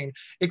not coming.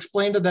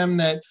 Explain to them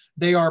that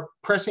they are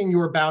pressing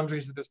your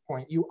boundaries at this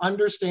point. You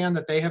understand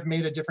that they have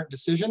made a different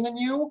decision than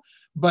you,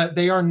 but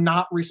they are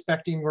not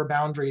respecting your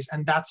boundaries,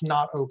 and that's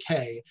not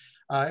okay.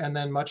 And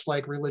then much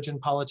like religion,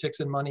 politics,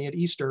 and money at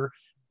Easter,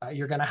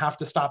 you're going to have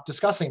to stop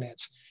discussing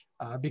it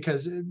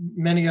because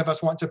many of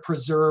us want to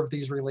preserve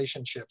these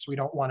relationships. We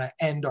don't want to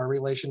end our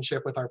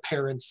relationship with our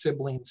parents,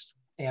 siblings,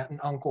 aunt and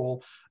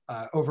uncle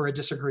over a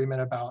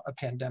disagreement about a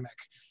pandemic.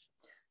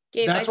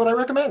 Gabe, that's what I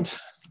recommend.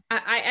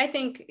 I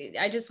think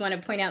I just want to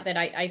point out that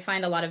I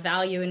find a lot of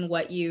value in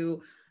what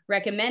you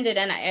recommended.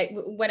 And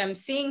what I'm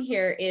seeing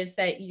here is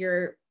that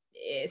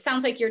it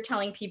sounds like you're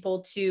telling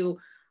people to,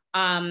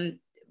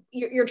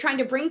 you're trying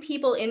to bring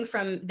people in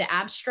from the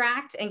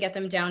abstract and get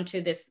them down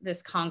to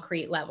this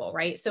concrete level,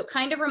 right? So it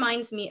kind of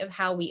reminds me of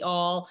how we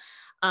all,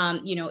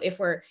 you know, if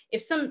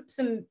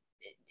some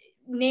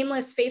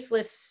nameless,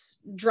 faceless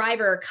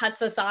driver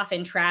cuts us off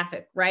in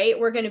traffic, right?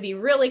 We're going to be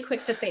really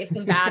quick to say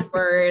some bad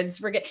words.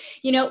 We're going to,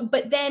 you know,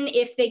 but then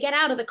if they get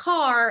out of the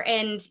car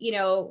and, you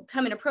know,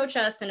 come and approach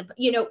us and,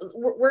 you know,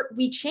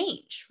 we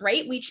change,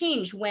 right? We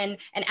change when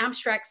an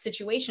abstract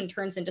situation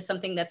turns into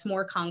something that's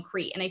more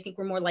concrete. And I think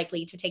we're more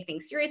likely to take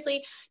things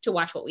seriously, to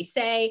watch what we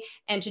say,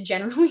 and to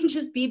generally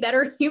just be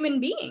better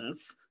human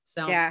beings.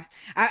 So yeah,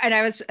 and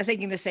I was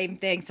thinking the same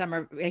thing,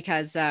 Summer,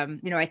 because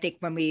you know, I think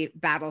when we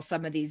battle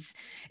some of these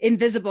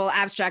invisible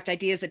abstract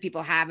ideas that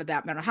people have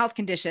about mental health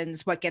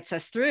conditions, what gets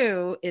us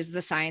through is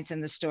the science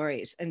and the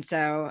stories. And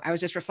so I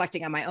was just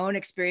reflecting on my own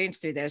experience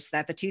through this,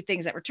 that the two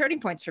things that were turning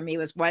points for me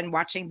was one,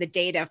 watching the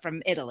data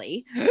from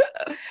Italy,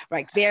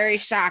 right, very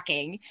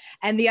shocking,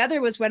 and the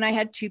other was when I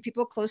had two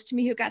people close to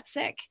me who got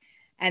sick,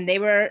 and they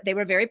were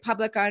very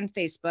public on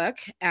Facebook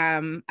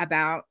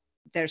about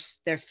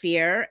their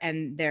fear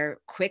and their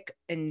quick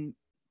and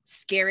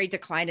scary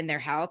decline in their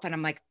health. And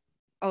I'm like,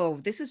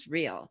 oh, this is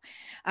real.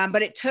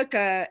 But it took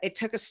a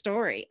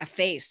story, a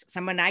face,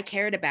 someone I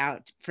cared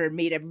about, for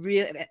me to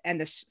really,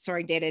 and the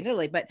soaring data in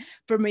Italy, but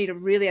for me to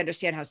really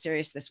understand how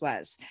serious this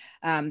was.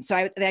 So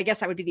I guess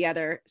that would be the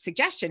other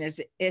suggestion,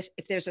 is if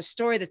there's a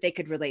story that they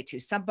could relate to,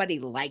 somebody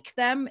like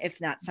them,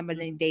 if not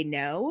somebody they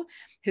know,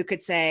 who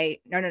could say,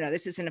 no,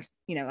 this isn't a,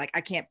 you know, like,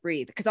 I can't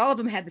breathe. Because all of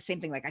them had the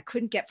same thing. Like, I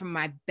couldn't get from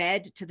my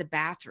bed to the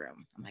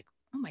bathroom. I'm like,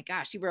 oh my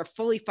gosh, you were a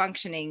fully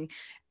functioning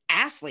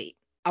athlete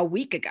a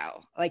week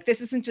ago. Like, this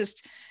isn't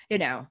just, you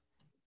know,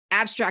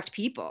 abstract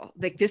people.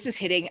 Like, this is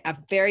hitting a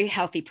very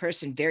healthy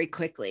person very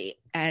quickly.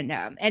 And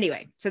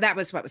anyway, so that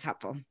was what was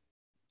helpful.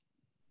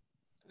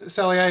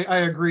 Sally, I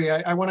agree.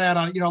 I want to add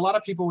on, you know, a lot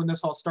of people, when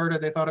this all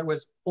started, they thought it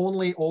was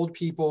only old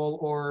people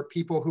or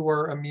people who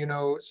are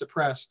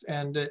immunosuppressed.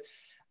 And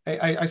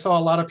I saw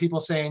a lot of people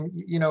saying,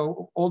 you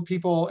know, old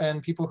people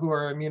and people who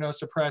are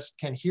immunosuppressed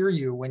can hear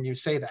you when you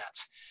say that.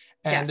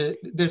 And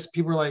yes.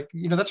 People were like,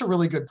 you know, that's a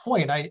really good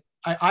point.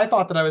 I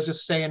thought that I was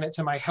just saying it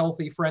to my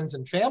healthy friends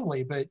and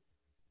family, but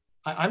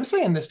I'm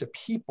saying this to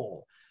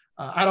people.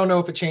 I don't know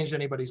if it changed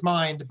anybody's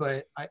mind,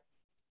 but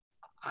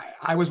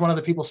I was one of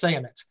the people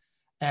saying it.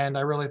 And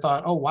I really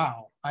thought, oh,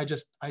 wow, I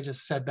just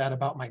said that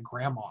about my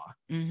grandma.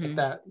 Mm-hmm.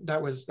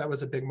 That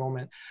was a big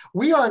moment.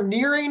 We are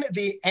nearing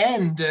the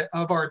end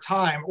of our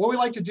time. What we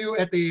like to do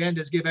at the end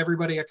is give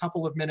everybody a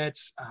couple of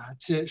minutes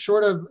to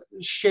sort of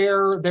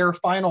share their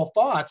final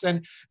thoughts.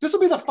 And this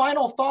will be the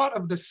final thought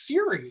of the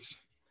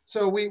series.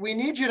 So we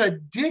need you to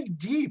dig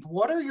deep.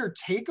 What are your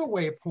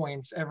takeaway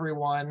points,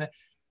 everyone,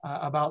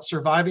 about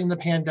surviving the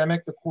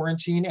pandemic, the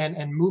quarantine,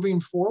 and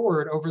moving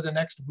forward over the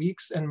next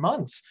weeks and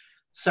months?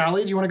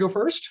 Sally, do you want to go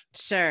first?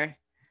 Sure.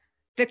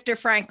 Viktor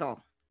Frankl.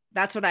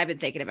 That's what I've been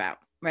thinking about,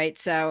 right?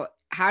 So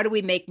how do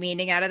we make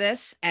meaning out of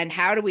this? And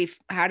how do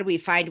we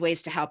find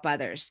ways to help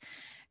others?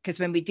 Because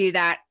when we do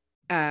that,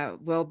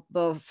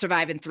 we'll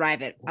survive and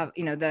thrive it.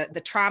 You know,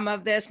 the trauma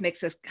of this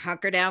makes us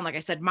hunker down. Like I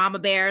said, mama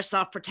bear,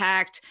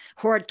 self-protect,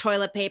 hoard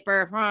toilet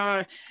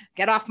paper,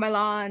 get off my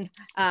lawn.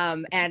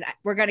 And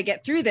we're going to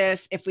get through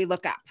this if we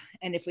look up.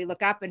 And if we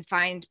look up and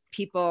find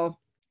people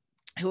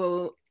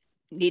who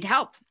need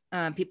help,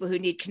 people who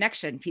need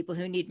connection, people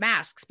who need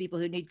masks, people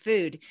who need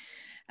food.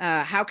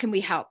 How can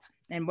we help?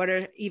 And what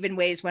are even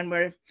ways when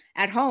we're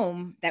at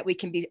home that we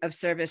can be of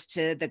service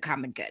to the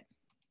common good?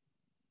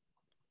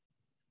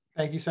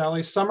 Thank you,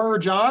 Sally. Summer or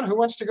John, who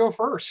wants to go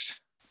first?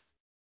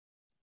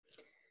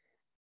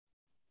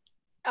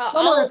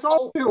 Summer, it's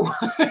all you.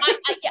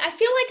 I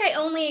feel like I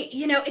only,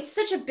 it's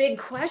such a big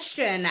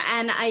question,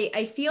 and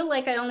I feel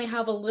like I only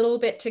have a little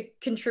bit to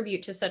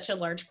contribute to such a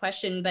large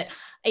question. But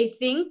I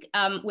think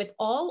with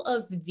all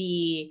of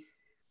the,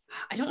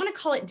 I don't want to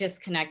call it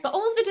disconnect, but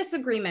all of the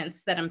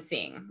disagreements that I'm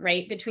seeing,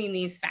 right, between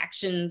these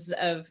factions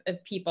of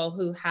people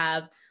who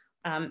have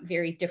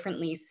very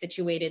differently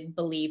situated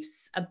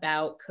beliefs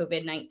about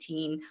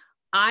COVID-19,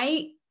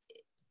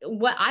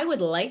 what I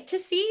would like to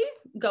see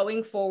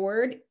going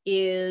forward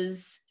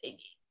is,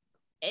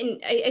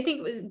 and I think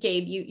it was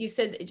Gabe, you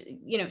said,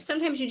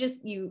 sometimes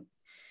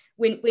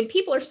when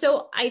people are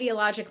so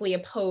ideologically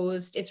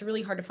opposed, it's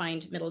really hard to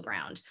find middle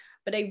ground.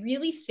 But I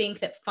really think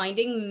that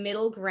finding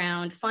middle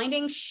ground,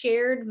 finding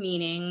shared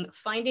meaning,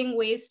 finding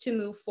ways to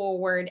move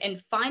forward and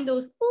find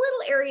those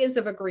little areas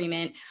of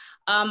agreement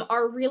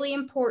are really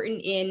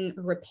important in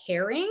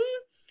repairing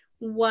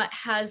what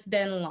has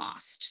been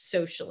lost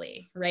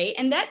socially, right?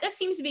 And that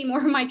seems to be more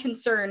of my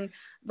concern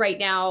right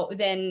now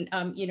than,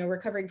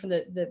 recovering from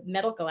the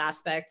medical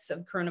aspects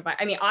of coronavirus.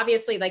 I mean,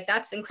 obviously, like,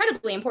 that's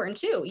incredibly important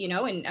too,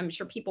 and I'm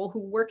sure people who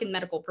work in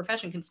medical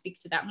profession can speak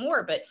to that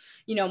more, but,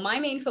 my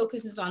main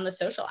focus is on the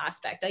social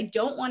aspect. I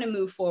don't want to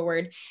move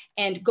forward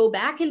and go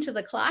back into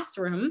the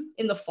classroom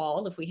in the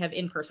fall, if we have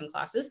in-person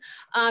classes,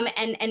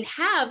 and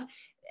have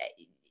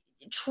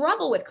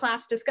trouble with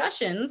class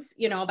discussions,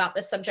 about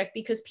this subject,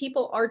 because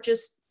people are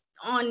just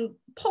on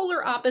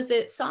polar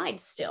opposite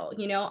sides still.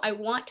 I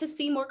want to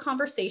see more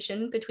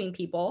conversation between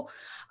people.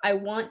 I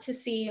want to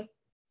see,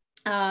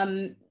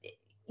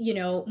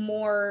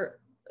 more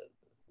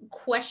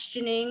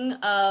questioning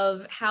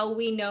of how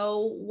we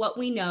know what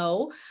we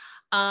know.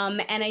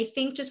 And I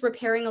think just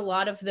repairing a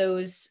lot of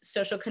those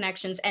social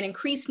connections and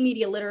increased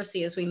media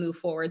literacy as we move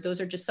forward.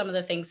 Those are just some of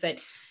the things that,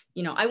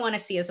 I want to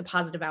see as a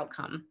positive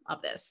outcome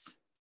of this.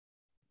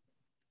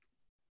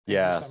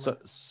 Yeah,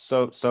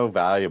 so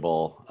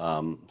valuable.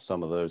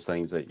 Some of those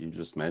things that you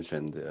just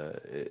mentioned.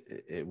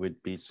 It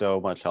would be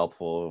so much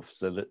helpful if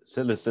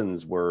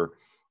citizens were,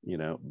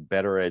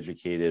 better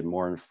educated,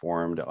 more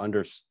informed,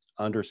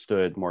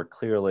 understood more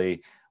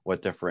clearly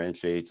what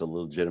differentiates a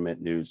legitimate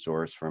news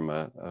source from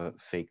a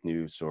fake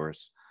news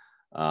source.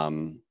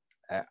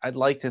 I'd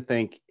like to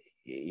think,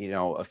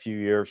 a few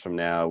years from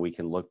now,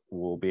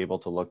 we'll be able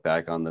to look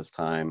back on this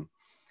time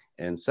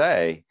and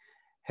say,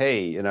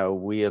 hey,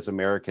 we as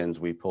Americans,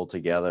 we pulled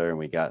together and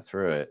we got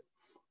through it.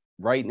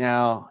 Right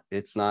now,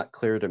 it's not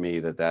clear to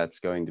me that that's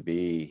going to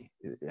be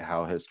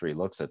how history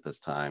looks at this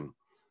time.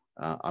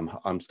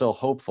 I'm still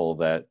hopeful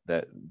that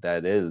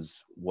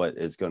is what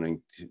is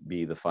going to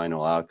be the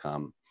final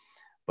outcome.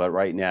 But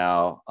right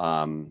now,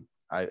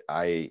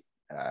 I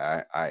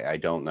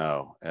don't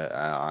know.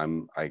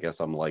 I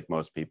guess I'm like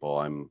most people.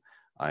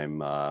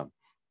 I'm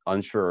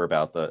unsure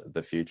about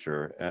the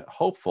future.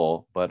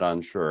 Hopeful, but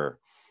unsure.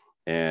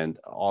 And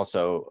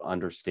also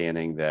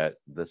understanding that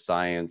the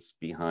science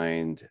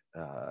behind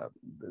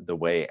the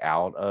way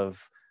out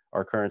of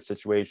our current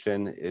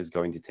situation is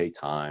going to take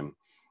time.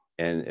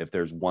 And if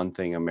there's one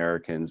thing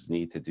Americans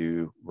need to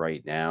do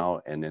right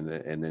now and in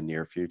the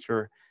near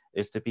future,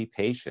 is to be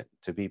patient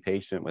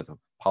with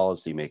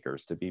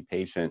policymakers, to be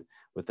patient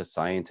with the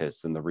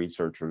scientists and the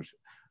researchers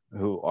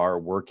who are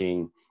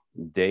working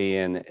day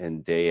in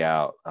and day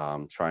out,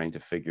 trying to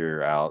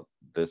figure out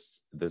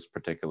this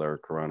particular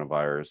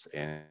coronavirus.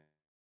 And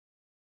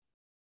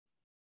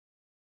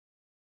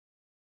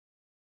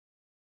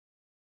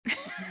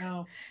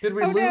No. Did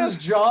we lose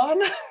John?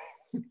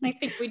 I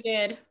think we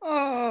did.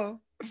 Oh.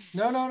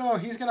 No.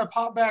 He's going to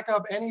pop back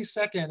up any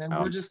second, and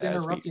we're just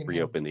interrupting him.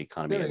 Reopen the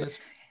economy. There he is.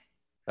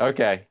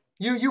 Okay.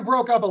 You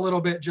broke up a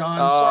little bit, John.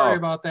 Sorry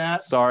about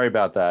that. Sorry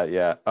about that.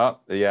 Yeah. Oh,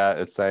 yeah.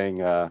 It's saying,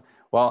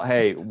 well,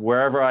 hey,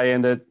 wherever I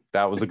ended,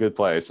 that was a good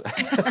place.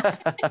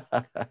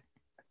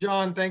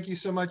 John, thank you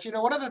so much.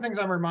 One of the things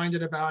I'm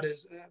reminded about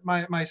is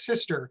my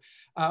sister.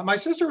 My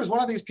sister was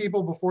one of these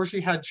people, before she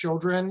had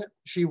children,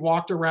 she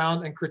walked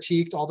around and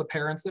critiqued all the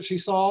parents that she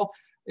saw,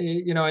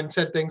 and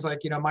said things like,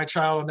 my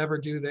child will never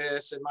do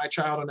this and my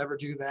child will never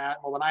do that.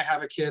 Well, when I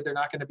have a kid, they're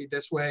not going to be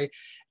this way.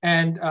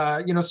 And,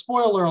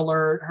 spoiler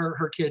alert,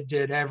 her kid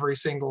did every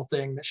single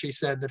thing that she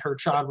said that her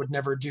child would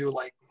never do.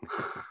 Like,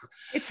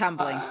 it's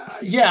humbling.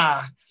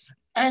 Yeah.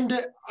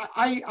 And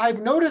I've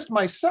noticed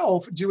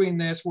myself doing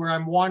this, where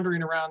I'm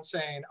wandering around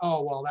saying,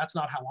 oh, well, that's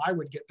not how I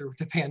would get through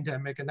the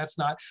pandemic. And that's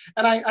not,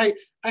 and I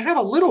have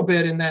a little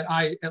bit in that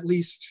I at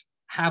least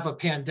have a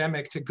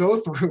pandemic to go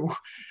through.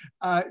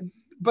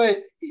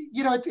 But,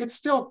 it's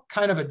still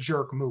kind of a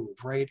jerk move,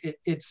 right?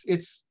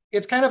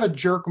 It's kind of a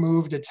jerk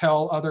move to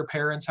tell other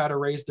parents how to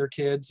raise their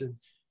kids. And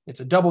it's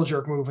a double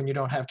jerk move when you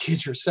don't have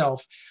kids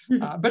yourself.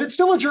 But it's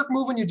still a jerk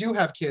move when you do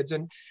have kids.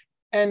 And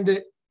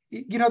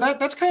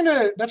that's kind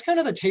of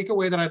the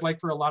takeaway that I'd like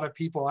for a lot of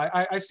people.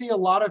 I see a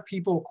lot of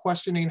people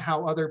questioning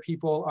how other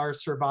people are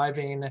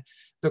surviving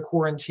the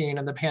quarantine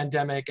and the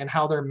pandemic and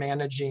how they're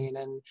managing.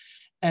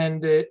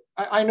 And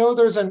I know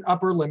there's an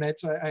upper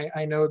limit.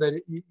 I know that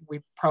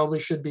we probably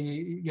should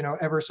be,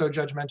 ever so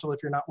judgmental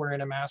if you're not wearing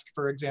a mask,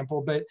 for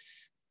example. But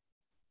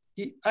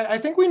I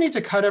think we need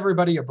to cut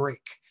everybody a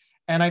break.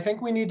 And I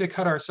think we need to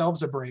cut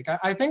ourselves a break.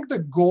 I think the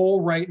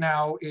goal right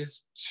now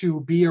is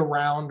to be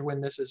around when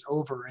this is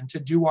over and to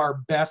do our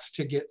best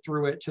to get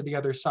through it to the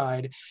other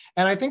side.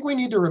 And I think we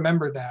need to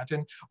remember that.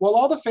 And while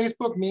all the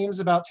Facebook memes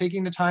about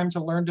taking the time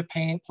to learn to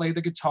paint, play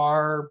the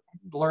guitar,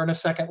 learn a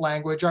second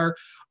language are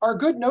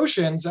good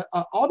notions,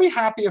 I'll be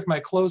happy if my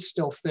clothes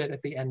still fit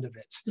at the end of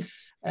it.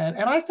 And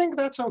I think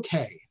that's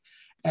okay.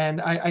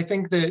 And I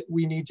think that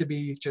we need to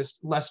be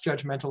just less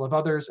judgmental of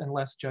others and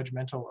less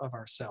judgmental of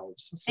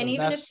ourselves. So and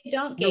even that's if you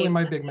don't, really Gabe,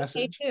 my that's big okay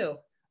message. too.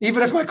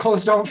 Even if my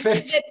clothes don't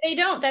fit. If they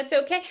don't, that's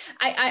okay.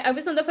 I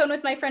was on the phone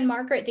with my friend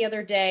Margaret the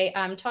other day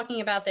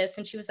talking about this,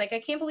 and she was like, I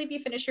can't believe you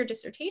finished your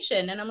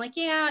dissertation. And I'm like,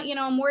 yeah, you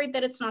know, I'm worried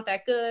that it's not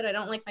that good. I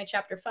don't like my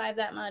chapter 5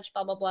 that much,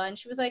 blah, blah, blah. And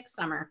she was like,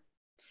 Summer,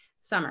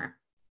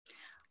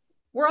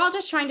 we're all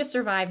just trying to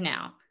survive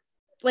now.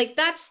 Like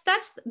that's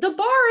the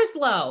bar is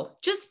low.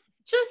 Just,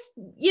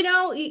 you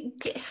know,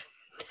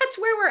 that's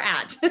where we're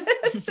at.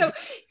 So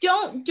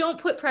don't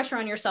put pressure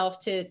on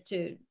yourself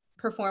to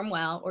perform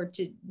well or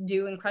to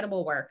do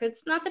incredible work.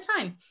 It's not the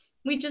time.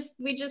 We just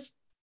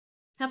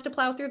have to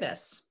plow through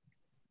this.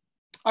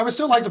 I would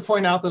still like to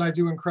point out that I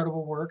do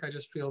incredible work. I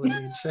just feel the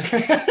need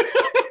to.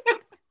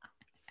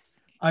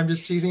 I'm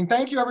just teasing.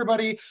 Thank you,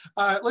 everybody.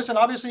 Listen,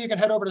 obviously, you can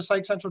head over to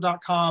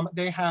psychcentral.com.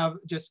 They have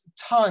just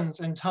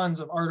tons and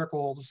tons of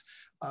articles.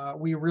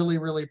 We really,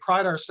 really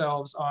pride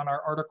ourselves on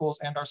our articles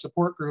and our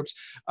support groups.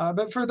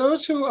 But for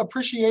those who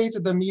appreciate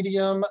the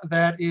medium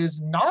that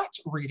is not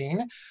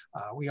reading,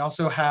 we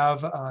also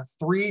have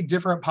 3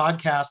 different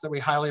podcasts that we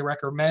highly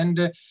recommend.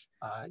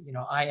 You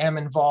know, I am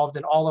involved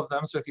in all of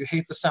them. So if you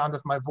hate the sound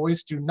of my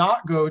voice, do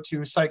not go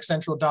to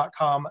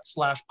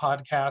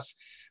psychcentral.com/podcasts.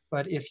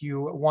 But if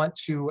you want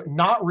to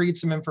not read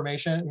some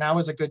information, now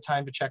is a good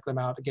time to check them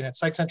out. Again, at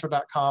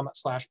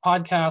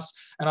psychcentral.com/podcasts.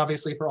 And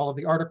obviously for all of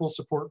the articles,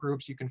 support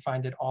groups, you can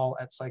find it all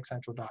at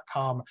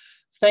psychcentral.com.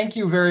 Thank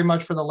you very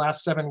much for the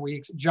last 7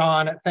 weeks.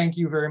 John, thank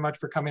you very much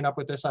for coming up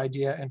with this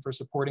idea and for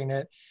supporting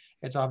it.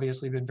 It's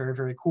obviously been very,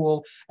 very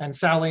cool. And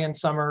Sally and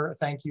Summer,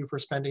 thank you for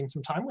spending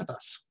some time with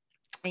us.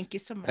 Thank you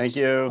so much. Thank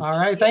you. All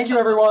right. Thank you,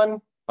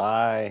 everyone.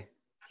 Bye.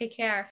 Take care.